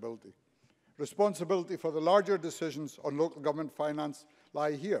accountability. Responsibility for the larger decisions on local government finance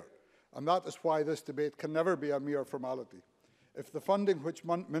lie here, and that is why this debate can never be a mere formality. If the funding which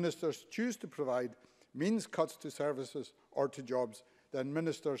ministers choose to provide means cuts to services or to jobs, then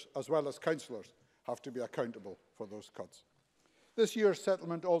ministers as well as councillors have to be accountable for those cuts. This year's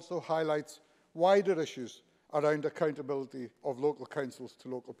settlement also highlights wider issues around accountability of local councils to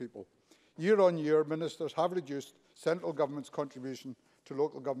local people. Year on year, ministers have reduced central government's contribution to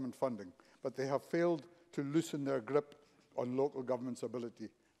local government funding, but they have failed to loosen their grip on local government's ability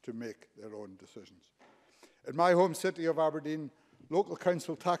to make their own decisions. In my home city of Aberdeen, local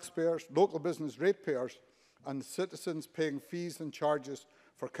council taxpayers, local business ratepayers and citizens paying fees and charges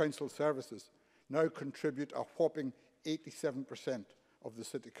for council services now contribute a whopping 87% of the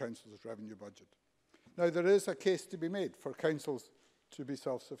City Council's revenue budget. Now, there is a case to be made for councils to be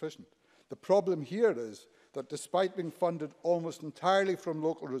self-sufficient. The problem here is that despite being funded almost entirely from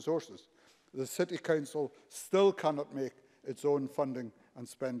local resources, the City Council still cannot make its own funding and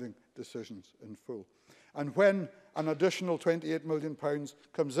spending decisions in full. And when an additional £28 million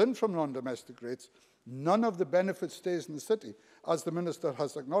comes in from non-domestic rates, none of the benefit stays in the city, as the Minister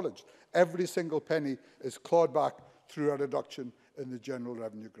has acknowledged. Every single penny is clawed back through a reduction in the General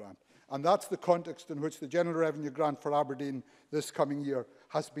Revenue Grant. And that's the context in which the General Revenue Grant for Aberdeen this coming year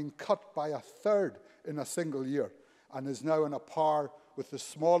has been cut by a third in a single year and is now on a par with the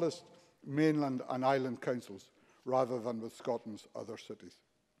smallest mainland and island councils, rather than with Scotland's other cities.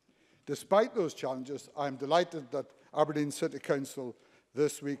 Despite those challenges, I am delighted that Aberdeen City Council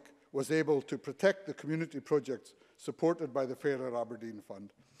this week was able to protect the community projects supported by the Fairer Aberdeen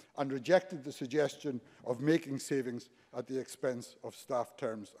Fund and rejected the suggestion of making savings at the expense of staff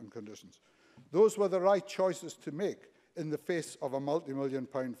terms and conditions. Those were the right choices to make in the face of a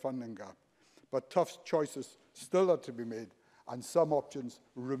multi-million-pound funding gap. But tough choices still are to be made, and some options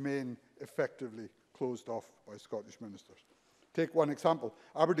remain effectively closed off by Scottish ministers. Take one example.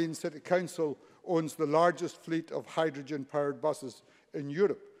 Aberdeen City Council owns the largest fleet of hydrogen-powered buses in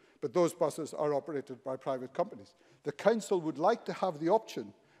Europe, but those buses are operated by private companies. The council would like to have the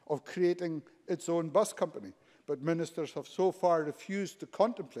option of creating its own bus company, but ministers have so far refused to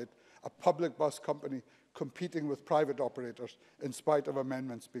contemplate a public bus company competing with private operators, in spite of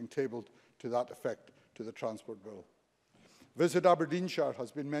amendments being tabled to that effect to the Transport Bill. Visit Aberdeenshire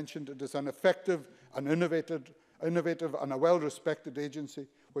has been mentioned. It is an effective and innovative and a well-respected agency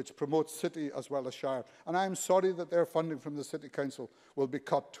which promotes city as well as shire. And I am sorry that their funding from the City Council will be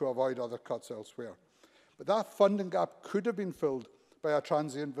cut to avoid other cuts elsewhere. But that funding gap could have been filled by a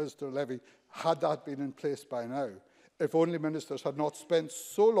transient visitor levy had that been in place by now, if only ministers had not spent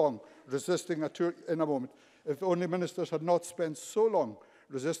so long resisting a tour, in a moment, if only ministers had not spent so long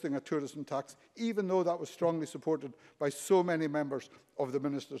resisting a tourism tax, even though that was strongly supported by so many members of the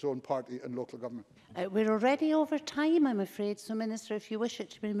Minister's own party and local government. We're already over time, I'm afraid. So, Minister, if you wish it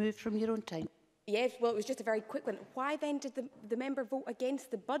to be removed from your own time. Yes, well, it was just a very quick one. Why then did the member vote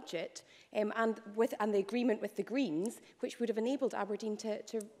against the budget and the agreement with the Greens, which would have enabled Aberdeen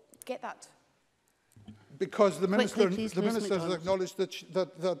to get that? Because the Minister has acknowledged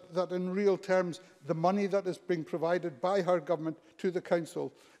that in real terms, the money that is being provided by her government to the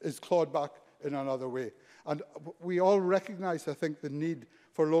Council is clawed back in another way. And we all recognise, I think, the need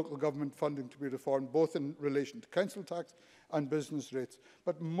for local government funding to be reformed, both in relation to council tax and business rates.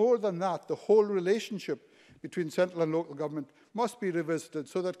 But more than that, the whole relationship between central and local government must be revisited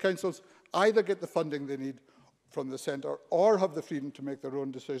so that councils either get the funding they need from the centre or have the freedom to make their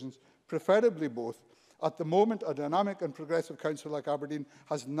own decisions, preferably both. At the moment, a dynamic and progressive council like Aberdeen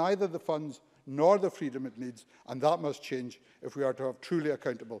has neither the funds nor the freedom it needs, and that must change if we are to have truly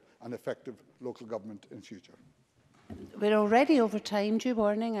accountable and effective local government in future. We're already over time, due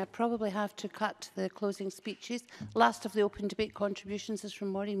warning. I probably have to cut the closing speeches. Last of the open debate contributions is from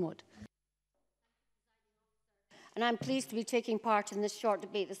Maureen Watt. And I'm pleased to be taking part in this short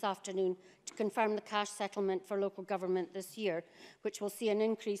debate this afternoon to confirm the cash settlement for local government this year, which will see an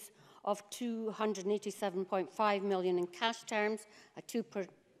increase of £287.5 million in cash terms, a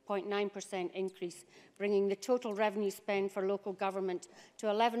 2.9% increase, bringing the total revenue spend for local government to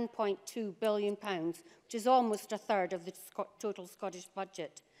 £11.2 billion, which is almost a third of the total Scottish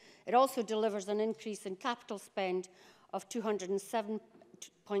budget. It also delivers an increase in capital spend of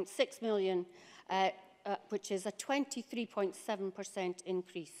 £207.6 million, which is a 23.7%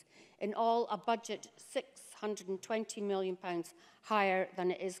 increase. In all, a budget £620 million higher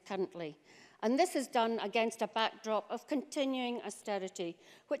than it is currently. And this is done against a backdrop of continuing austerity,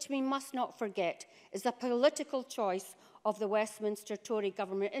 which we must not forget is a political choice of the Westminster Tory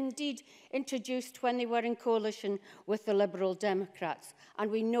government, indeed introduced when they were in coalition with the Liberal Democrats. And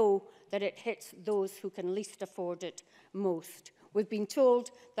we know that it hits those who can least afford it most. We've been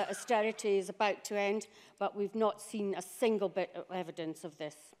told that austerity is about to end, but we've not seen a single bit of evidence of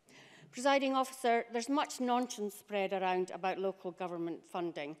this. Presiding Officer, there's much nonsense spread around about local government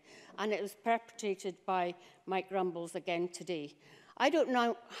funding, and it was perpetrated by Mike Rumbles again today. I don't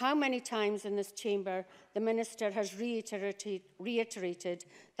know how many times in this chamber the Minister has reiterated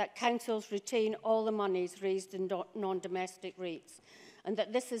that councils retain all the monies raised in non-domestic rates, and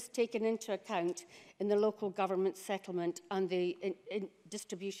that this is taken into account in the local government settlement and the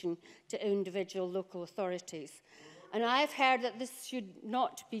distribution to individual local authorities. And I've heard that this should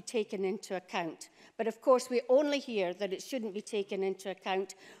not be taken into account. But of course, we only hear that it shouldn't be taken into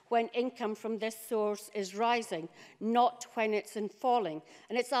account when income from this source is rising, not when it's falling.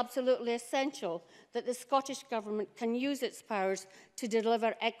 And it's absolutely essential that the Scottish Government can use its powers to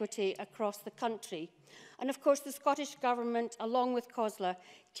deliver equity across the country. And of course, the Scottish Government, along with COSLA,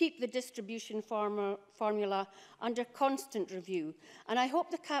 keep the distribution formula under constant review. And I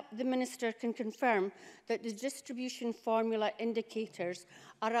hope the Minister can confirm that the distribution formula indicators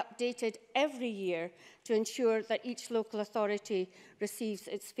are updated every year to ensure that each local authority receives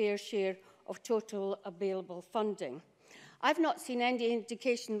its fair share of total available funding. I've not seen any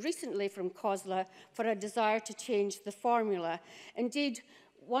indication recently from COSLA for a desire to change the formula. Indeed,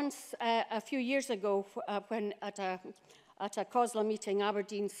 once a few years ago, when at a COSLA meeting,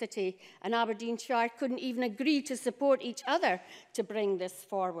 Aberdeen City and Aberdeenshire couldn't even agree to support each other to bring this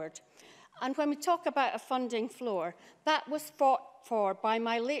forward. And when we talk about a funding floor, that was fought for by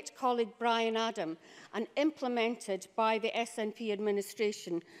my late colleague Brian Adam and implemented by the SNP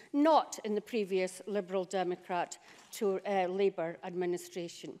administration, not in the previous Liberal Democrat to Labour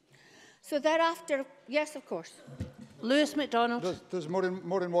administration. So thereafter, yes, of course. Lewis MacDonald. Does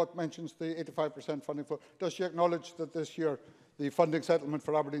Maureen Watt mentions the 85% funding floor. Does she acknowledge that this year the funding settlement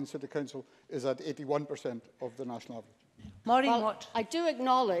for Aberdeen City Council is at 81% of the national average? Maureen Watt. I do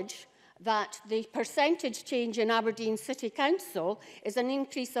acknowledge that the percentage change in Aberdeen City Council is an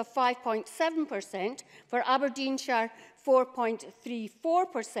increase of 5.7%, for Aberdeenshire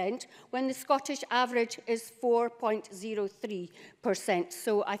 4.34%, when the Scottish average is 4.03%.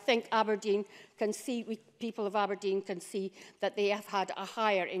 So I think Aberdeen can see, people of Aberdeen can see that they have had a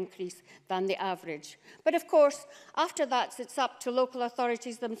higher increase than the average. But of course, after that, it's up to local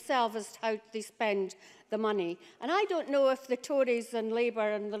authorities themselves as to how they spend the money. And I don't know if the Tories and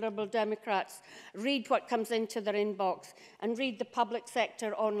Labour and the Liberal Democrats read what comes into their inbox and read the public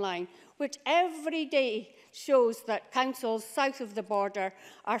sector online, which every day shows that councils south of the border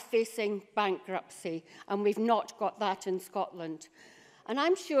are facing bankruptcy, and we've not got that in Scotland. And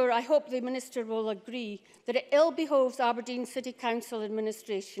I hope the Minister will agree that it ill behoves Aberdeen City Council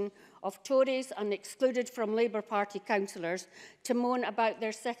administration of Tories and excluded from Labour Party councillors to moan about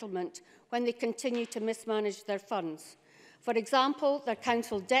their settlement when they continue to mismanage their funds. For example, their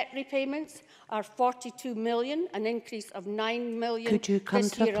council debt repayments are 42 million, an increase of 9 million Could you come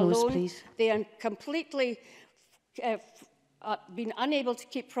this to year a close, alone. please? They are completely been unable to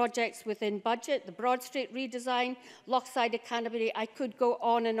keep projects within budget, the Broad Street redesign, Lochside Academy, I could go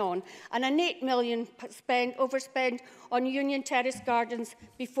on. And an 8 million overspend on Union Terrace Gardens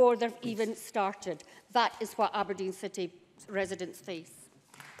before they've even started. That is what Aberdeen City residents face.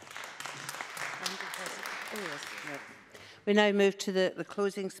 We now move to the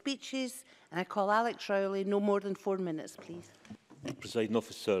closing speeches, and I call Alex Rowley. No more than 4 minutes, please. Presiding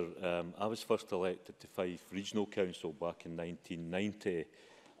Officer, I was first elected to Fife Regional Council back in 1990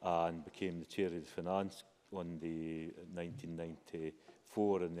 and became the Chair of the Finance on the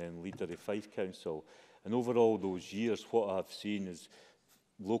 1994 and then leader of Fife Council. And over all those years, what I've seen is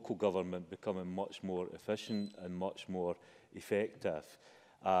local government becoming much more efficient and much more effective.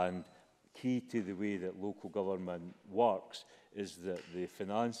 And key to the way that local government works is that the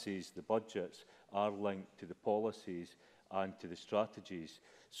finances, the budgets, are linked to the policies and to the strategies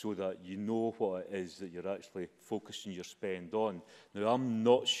so that you know what it is that you're actually focusing your spend on. Now, I'm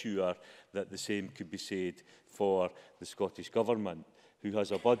not sure that the same could be said for the Scottish Government, who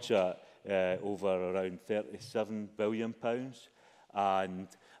has a budget over around £37 billion.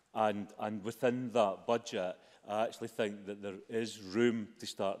 And within that budget, I actually think that there is room to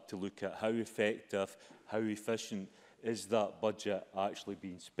start to look at how effective, how efficient is that budget actually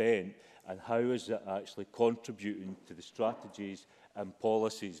being spent, and how is it actually contributing to the strategies and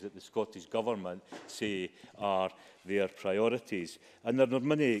policies that the Scottish Government say are their priorities. And there are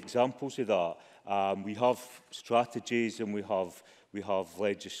many examples of that. We have strategies and we have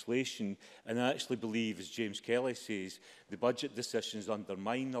legislation, and I actually believe, as James Kelly says, the budget decisions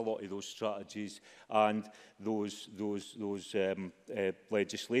undermine a lot of those strategies and those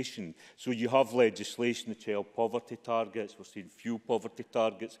legislation. So you have legislation, the child poverty targets, we're seeing few poverty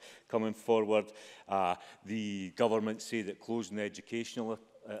targets coming forward. The government say that closing the educational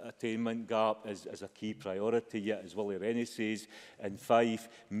attainment gap is a key priority, yet as Willie Rennie says, in Fife,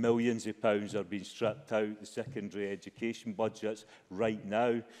 millions of pounds are being stripped out the secondary education budgets right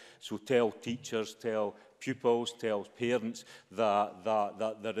now. So tell teachers, tell pupils, tell parents that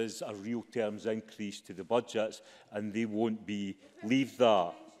there is a real terms increase to the budgets and they won't believe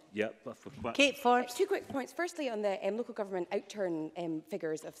that. Yep. Kate Forbes. 2 quick points. Firstly, on the local government outturn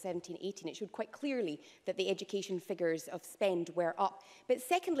figures of 17-18, it showed quite clearly that the education figures of spend were up. But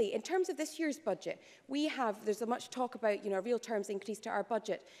secondly, in terms of this year's budget, there's much talk about, a real terms increase to our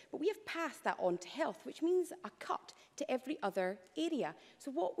budget, but we have passed that on to health, which means a cut to every other area.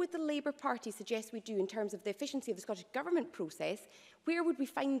 So what would the Labour Party suggest we do in terms of the efficiency of the Scottish Government process? Where would we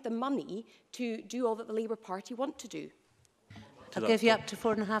find the money to do all that the Labour Party want to do? I'll give you up to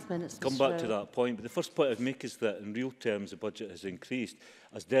 4.5 minutes. Come back to that point, but the first point I'd make is that in real terms the budget has increased.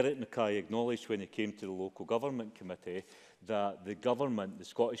 As Derek Mackay acknowledged when he came to the Local Government Committee, that the government, the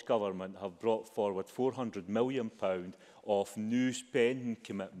Scottish Government, have brought forward £400 million of new spending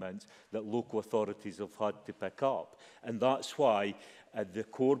commitments that local authorities have had to pick up. And that's why the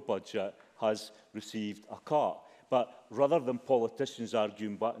core budget has received a cut. But rather than politicians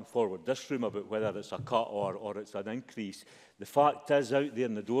arguing back and forward this room about whether it's a cut or it's an increase, the fact is out there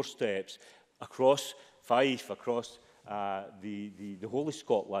in the doorsteps across Fife, across the whole of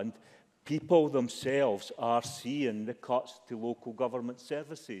Scotland, people themselves are seeing the cuts to local government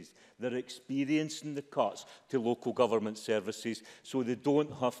services. They're experiencing the cuts to local government services, so they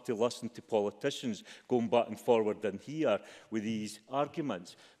don't have to listen to politicians going back and forward in here with these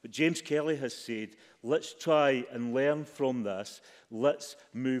arguments. But James Kelly has said, let's try and learn from this, let's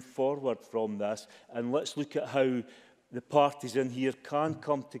move forward from this, and let's look at how the parties in here can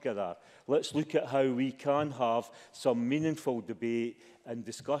come together. Let's look at how we can have some meaningful debate and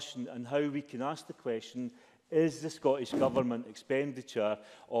discussion and how we can ask the question, is the Scottish Government expenditure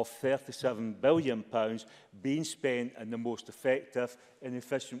of £37 billion being spent in the most effective and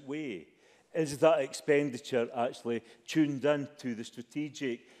efficient way? Is that expenditure actually tuned in to the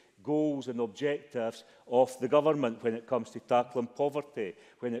strategic goals and objectives of the government when it comes to tackling poverty,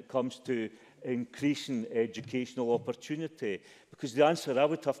 when it comes to increasing educational opportunity? Because the answer I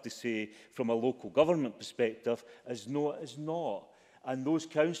would have to say from a local government perspective is no, it is not. And those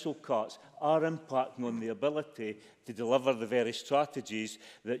council cuts are impacting on the ability to deliver the very strategies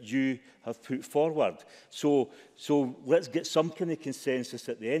that you have put forward. So let's get some kind of consensus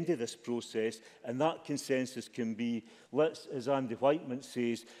at the end of this process, and that consensus can be, let's, as Andy Whiteman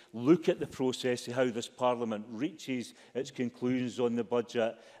says, look at the process of how this Parliament reaches its conclusions on the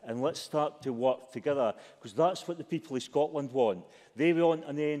budget, and let's start to work together, because that's what the people of Scotland want. They want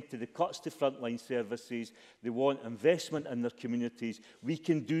an end to the cuts to frontline services. They want investment in their communities. We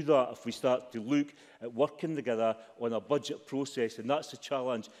can do that if we start to look at working together on a budget process, and that's the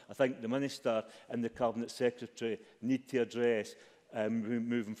challenge I think the Minister and the Cabinet Secretary need to address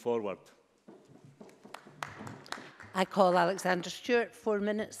moving forward. I call Alexander Stewart. 4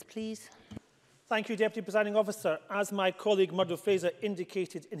 minutes, please. Thank you, Deputy Presiding Officer. As my colleague Murdo Fraser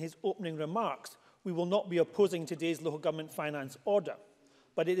indicated in his opening remarks, we will not be opposing today's local government finance order.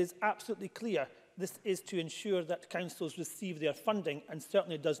 But it is absolutely clear this is to ensure that councils receive their funding, and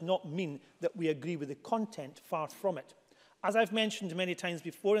certainly does not mean that we agree with the content, far from it. As I've mentioned many times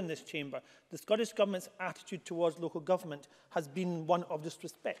before in this chamber, the Scottish Government's attitude towards local government has been one of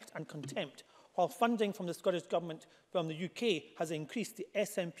disrespect and contempt. While funding from the Scottish Government from the UK has increased, the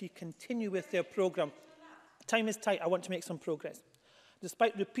SNP continue with their programme. Time is tight, I want to make some progress.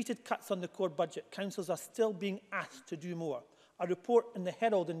 Despite repeated cuts on the core budget, councils are still being asked to do more. A report in the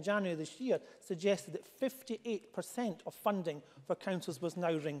Herald in January this year suggested that 58% of funding for councils was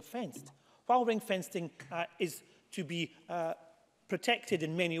now ring-fenced. While ring-fencing is to be protected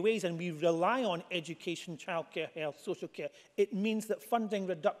in many ways, and we rely on education, childcare, health, social care, it means that funding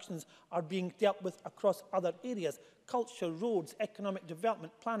reductions are being dealt with across other areas. Culture, roads, economic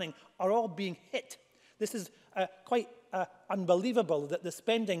development, planning are all being hit. This is quite unbelievable that the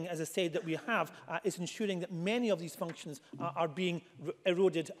spending, as I said, that we have is ensuring that many of these functions are being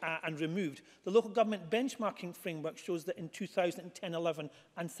eroded and removed. The local government benchmarking framework shows that in 2010-11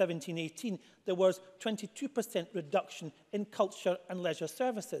 and 17-18 there was 22% reduction in culture and leisure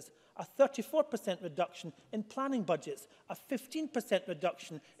services, a 34% reduction in planning budgets, a 15%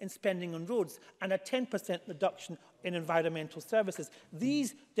 reduction in spending on roads, and a 10% reduction in environmental services.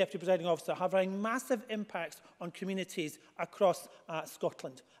 These, Deputy Presiding Officer, have having massive impacts on communities across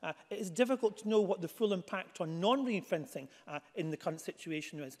Scotland. It is difficult to know what the full impact on non-ring-fencing in the current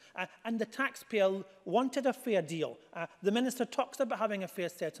situation is. And the taxpayer wanted a fair deal. The Minister talks about having a fair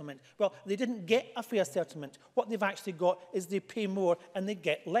settlement. Well, they didn't get a fair settlement. What they've actually got is they pay more and they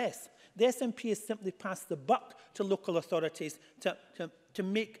get less. The SNP has simply passed the buck to local authorities to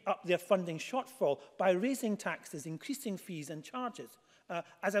make up their funding shortfall by raising taxes, increasing fees and charges.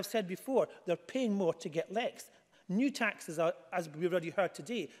 As I've said before, they're paying more to get less. New taxes, are, as we've already heard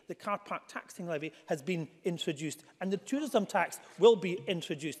today, the car park taxing levy has been introduced, and the tourism tax will be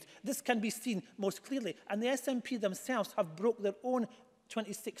introduced. This can be seen most clearly, and the SNP themselves have broke their own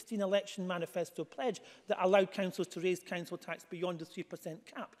 2016 election manifesto pledge that allowed councils to raise council tax beyond the 3%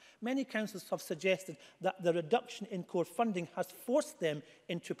 cap. Many councils have suggested that the reduction in core funding has forced them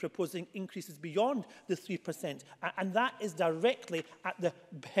into proposing increases beyond the 3%, and that is directly at the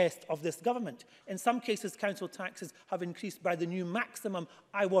behest of this government. In some cases, council taxes have increased by the new maximum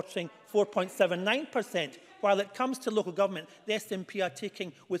eye-watering 4.79%. While it comes to local government, the SNP are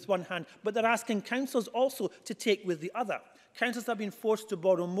taking with one hand, but they're asking councils also to take with the other. Councils have been forced to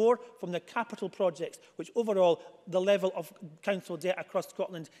borrow more from the capital projects, which overall the level of council debt across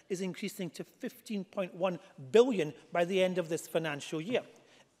Scotland is increasing to £15.1 billion by the end of this financial year.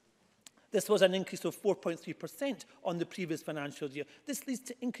 This was an increase of 4.3% on the previous financial year. This leads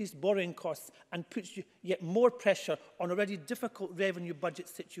to increased borrowing costs and puts yet more pressure on already difficult revenue budget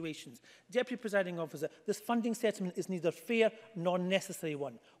situations. Deputy Presiding Officer, this funding settlement is neither fair nor necessary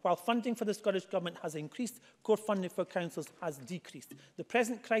one. While funding for the Scottish Government has increased, core funding for councils has decreased. The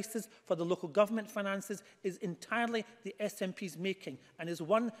present crisis for the local government finances is entirely the SNP's making, and is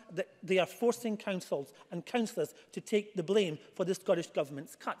one that they are forcing councils and councillors to take the blame for the Scottish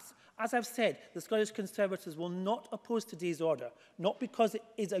Government's cuts. As I've said, the Scottish Conservatives will not oppose today's order, not because it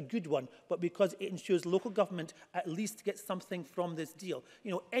is a good one, but because it ensures local government at least gets something from this deal. You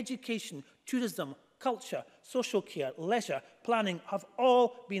know, education, tourism, culture, social care, leisure, planning have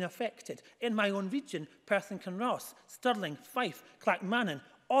all been affected. In my own region, Perth and Kinross, Stirling, Fife, Clackmannan,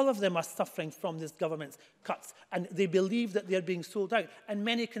 all of them are suffering from this government's cuts, and they believe that they're being sold out. And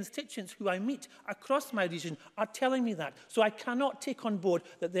many constituents who I meet across my region are telling me that. So I cannot take on board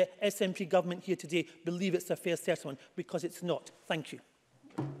that the SNP government here today believe it's a fair settlement, because it's not. Thank you.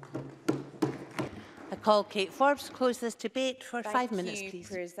 I call Kate Forbes to close this debate for 5 minutes, please. Thank you,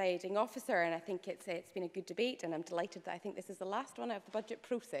 Presiding Officer, and I think it's been a good debate, and I'm delighted that I think this is the last one out of the budget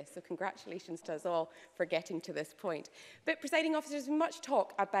process, so congratulations to us all for getting to this point. But, Presiding Officer, there's been much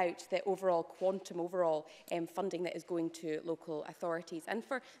talk about the overall quantum, funding that is going to local authorities, and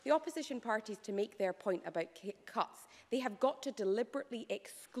for the opposition parties to make their point about cuts, they have got to deliberately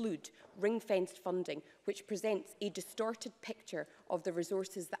exclude ring-fenced funding, which presents a distorted picture of the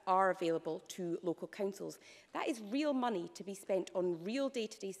resources that are available to local councils. That is real money to be spent on real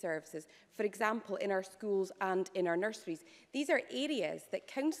day-to-day services, for example, in our schools and in our nurseries. These are areas that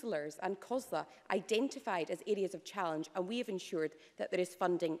councillors and COSLA identified as areas of challenge, and we have ensured that there is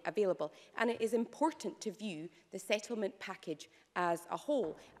funding available. And it is important to view the settlement package as a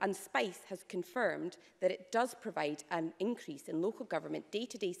whole, and SPICE has confirmed that it does provide an increase in local government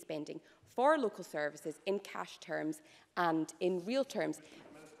day-to-day spending for local services in cash terms and in real terms.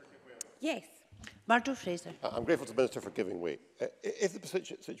 Yes. Murdo Fraser. I'm grateful to the Minister for giving way. If the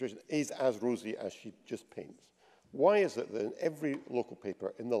situation is as rosy as she just paints, why is it that in every local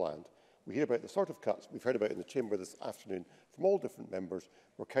paper in the land we hear about the sort of cuts we've heard about in the Chamber this afternoon from all different members,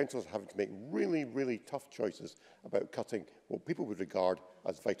 where councils are having to make really, really tough choices about cutting what people would regard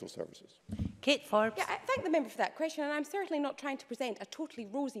as vital services? Kate Forbes. Yeah, I thank the member for that question, and I'm certainly not trying to present a totally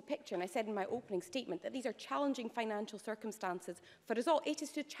rosy picture. And I said in my opening statement that these are challenging financial circumstances for us all. It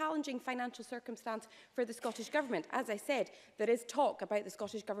is a challenging financial circumstance for the Scottish Government. As I said, there is talk about the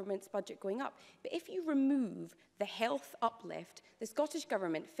Scottish Government's budget going up. But if you remove the health uplift, the Scottish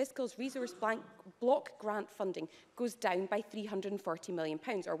Government Fiscal's resource block grant funding goes down by £340 million,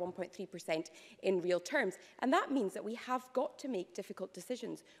 or 1.3% in real terms. And that means that we have got to make difficult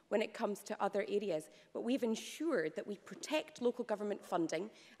decisions when it comes to other areas. But we've ensured that we protect local government funding,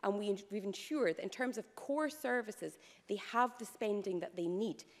 and we've ensured that in terms of core services, they have the spending that they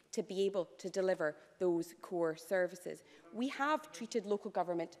need to be able to deliver those core services. We have treated local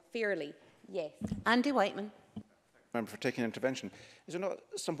government fairly, yes. Andy Whiteman. Member for taking intervention. Is it not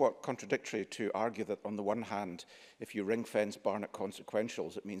somewhat contradictory to argue that on the one hand, if you ring-fence Barnett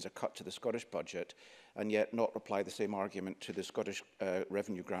consequentials, it means a cut to the Scottish budget, and yet not apply the same argument to the Scottish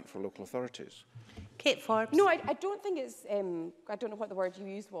revenue grant for local authorities? Kate Forbes. No, I don't think it's, I don't know what the word you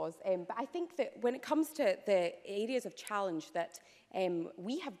used was, but I think that when it comes to the areas of challenge that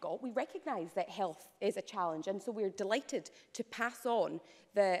we have got, we recognise that health is a challenge, and so we're delighted to pass on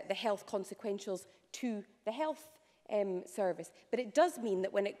the health consequentials to the health service. But it does mean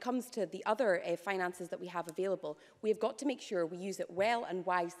that when it comes to the other finances that we have available, we have got to make sure we use it well and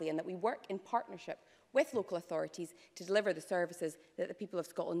wisely, and that we work in partnership with local authorities to deliver the services that the people of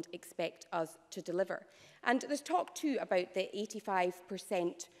Scotland expect us to deliver. And there's talk too about the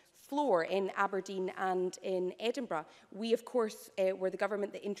 85% floor in Aberdeen and in Edinburgh. We, of course, were the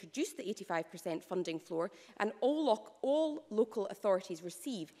government that introduced the 85% funding floor, and all local authorities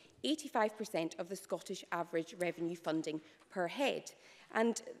receive 85% of the Scottish average revenue funding per head.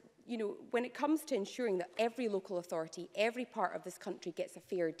 And you know, when it comes to ensuring that every local authority, every part of this country gets a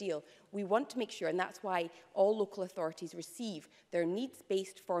fair deal, we want to make sure, and that's why all local authorities receive their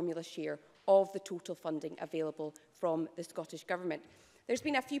needs-based formula share of the total funding available from the Scottish Government. There's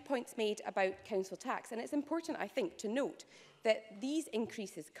been a few points made about council tax, and it's important, I think, to note that these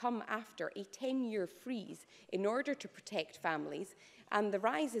increases come after a 10-year freeze in order to protect families, and the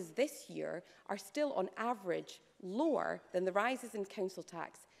rises this year are still on average lower than the rises in council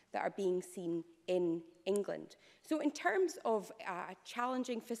tax that are being seen in England. So in terms of a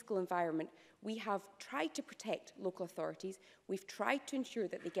challenging fiscal environment, we have tried to protect local authorities, we've tried to ensure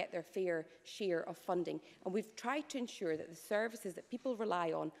that they get their fair share of funding, and we've tried to ensure that the services that people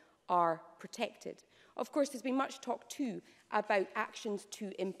rely on are protected. Of course, there's been much talk too about actions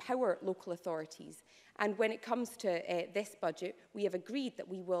to empower local authorities. And when it comes to this budget, we have agreed that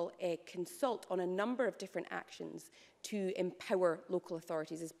we will consult on a number of different actions to empower local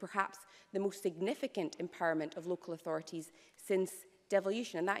authorities, as perhaps the most significant empowerment of local authorities since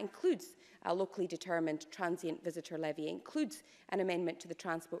devolution. And that includes a locally determined transient visitor levy. It includes an amendment to the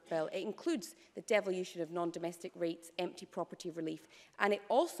Transport Bill. It includes the devolution of non-domestic rates, empty property relief. And it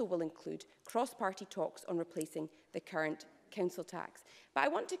also will include cross-party talks on replacing the current council tax. But I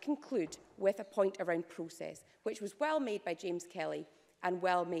want to conclude with a point around process, which was well made by James Kelly and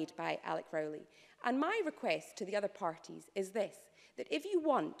well made by Alec Rowley. And my request to the other parties is this, that if you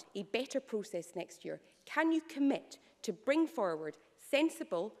want a better process next year, can you commit to bring forward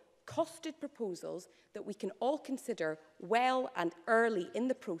sensible, costed proposals that we can all consider well and early in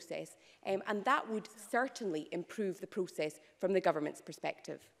the process, and that would certainly improve the process from the government's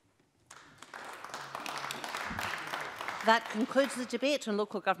perspective. That concludes the debate on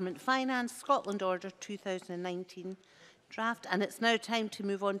local government finance, Scotland Order 2019 draft, and it's now time to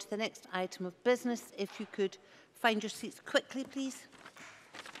move on to the next item of business. If you could find your seats quickly, please.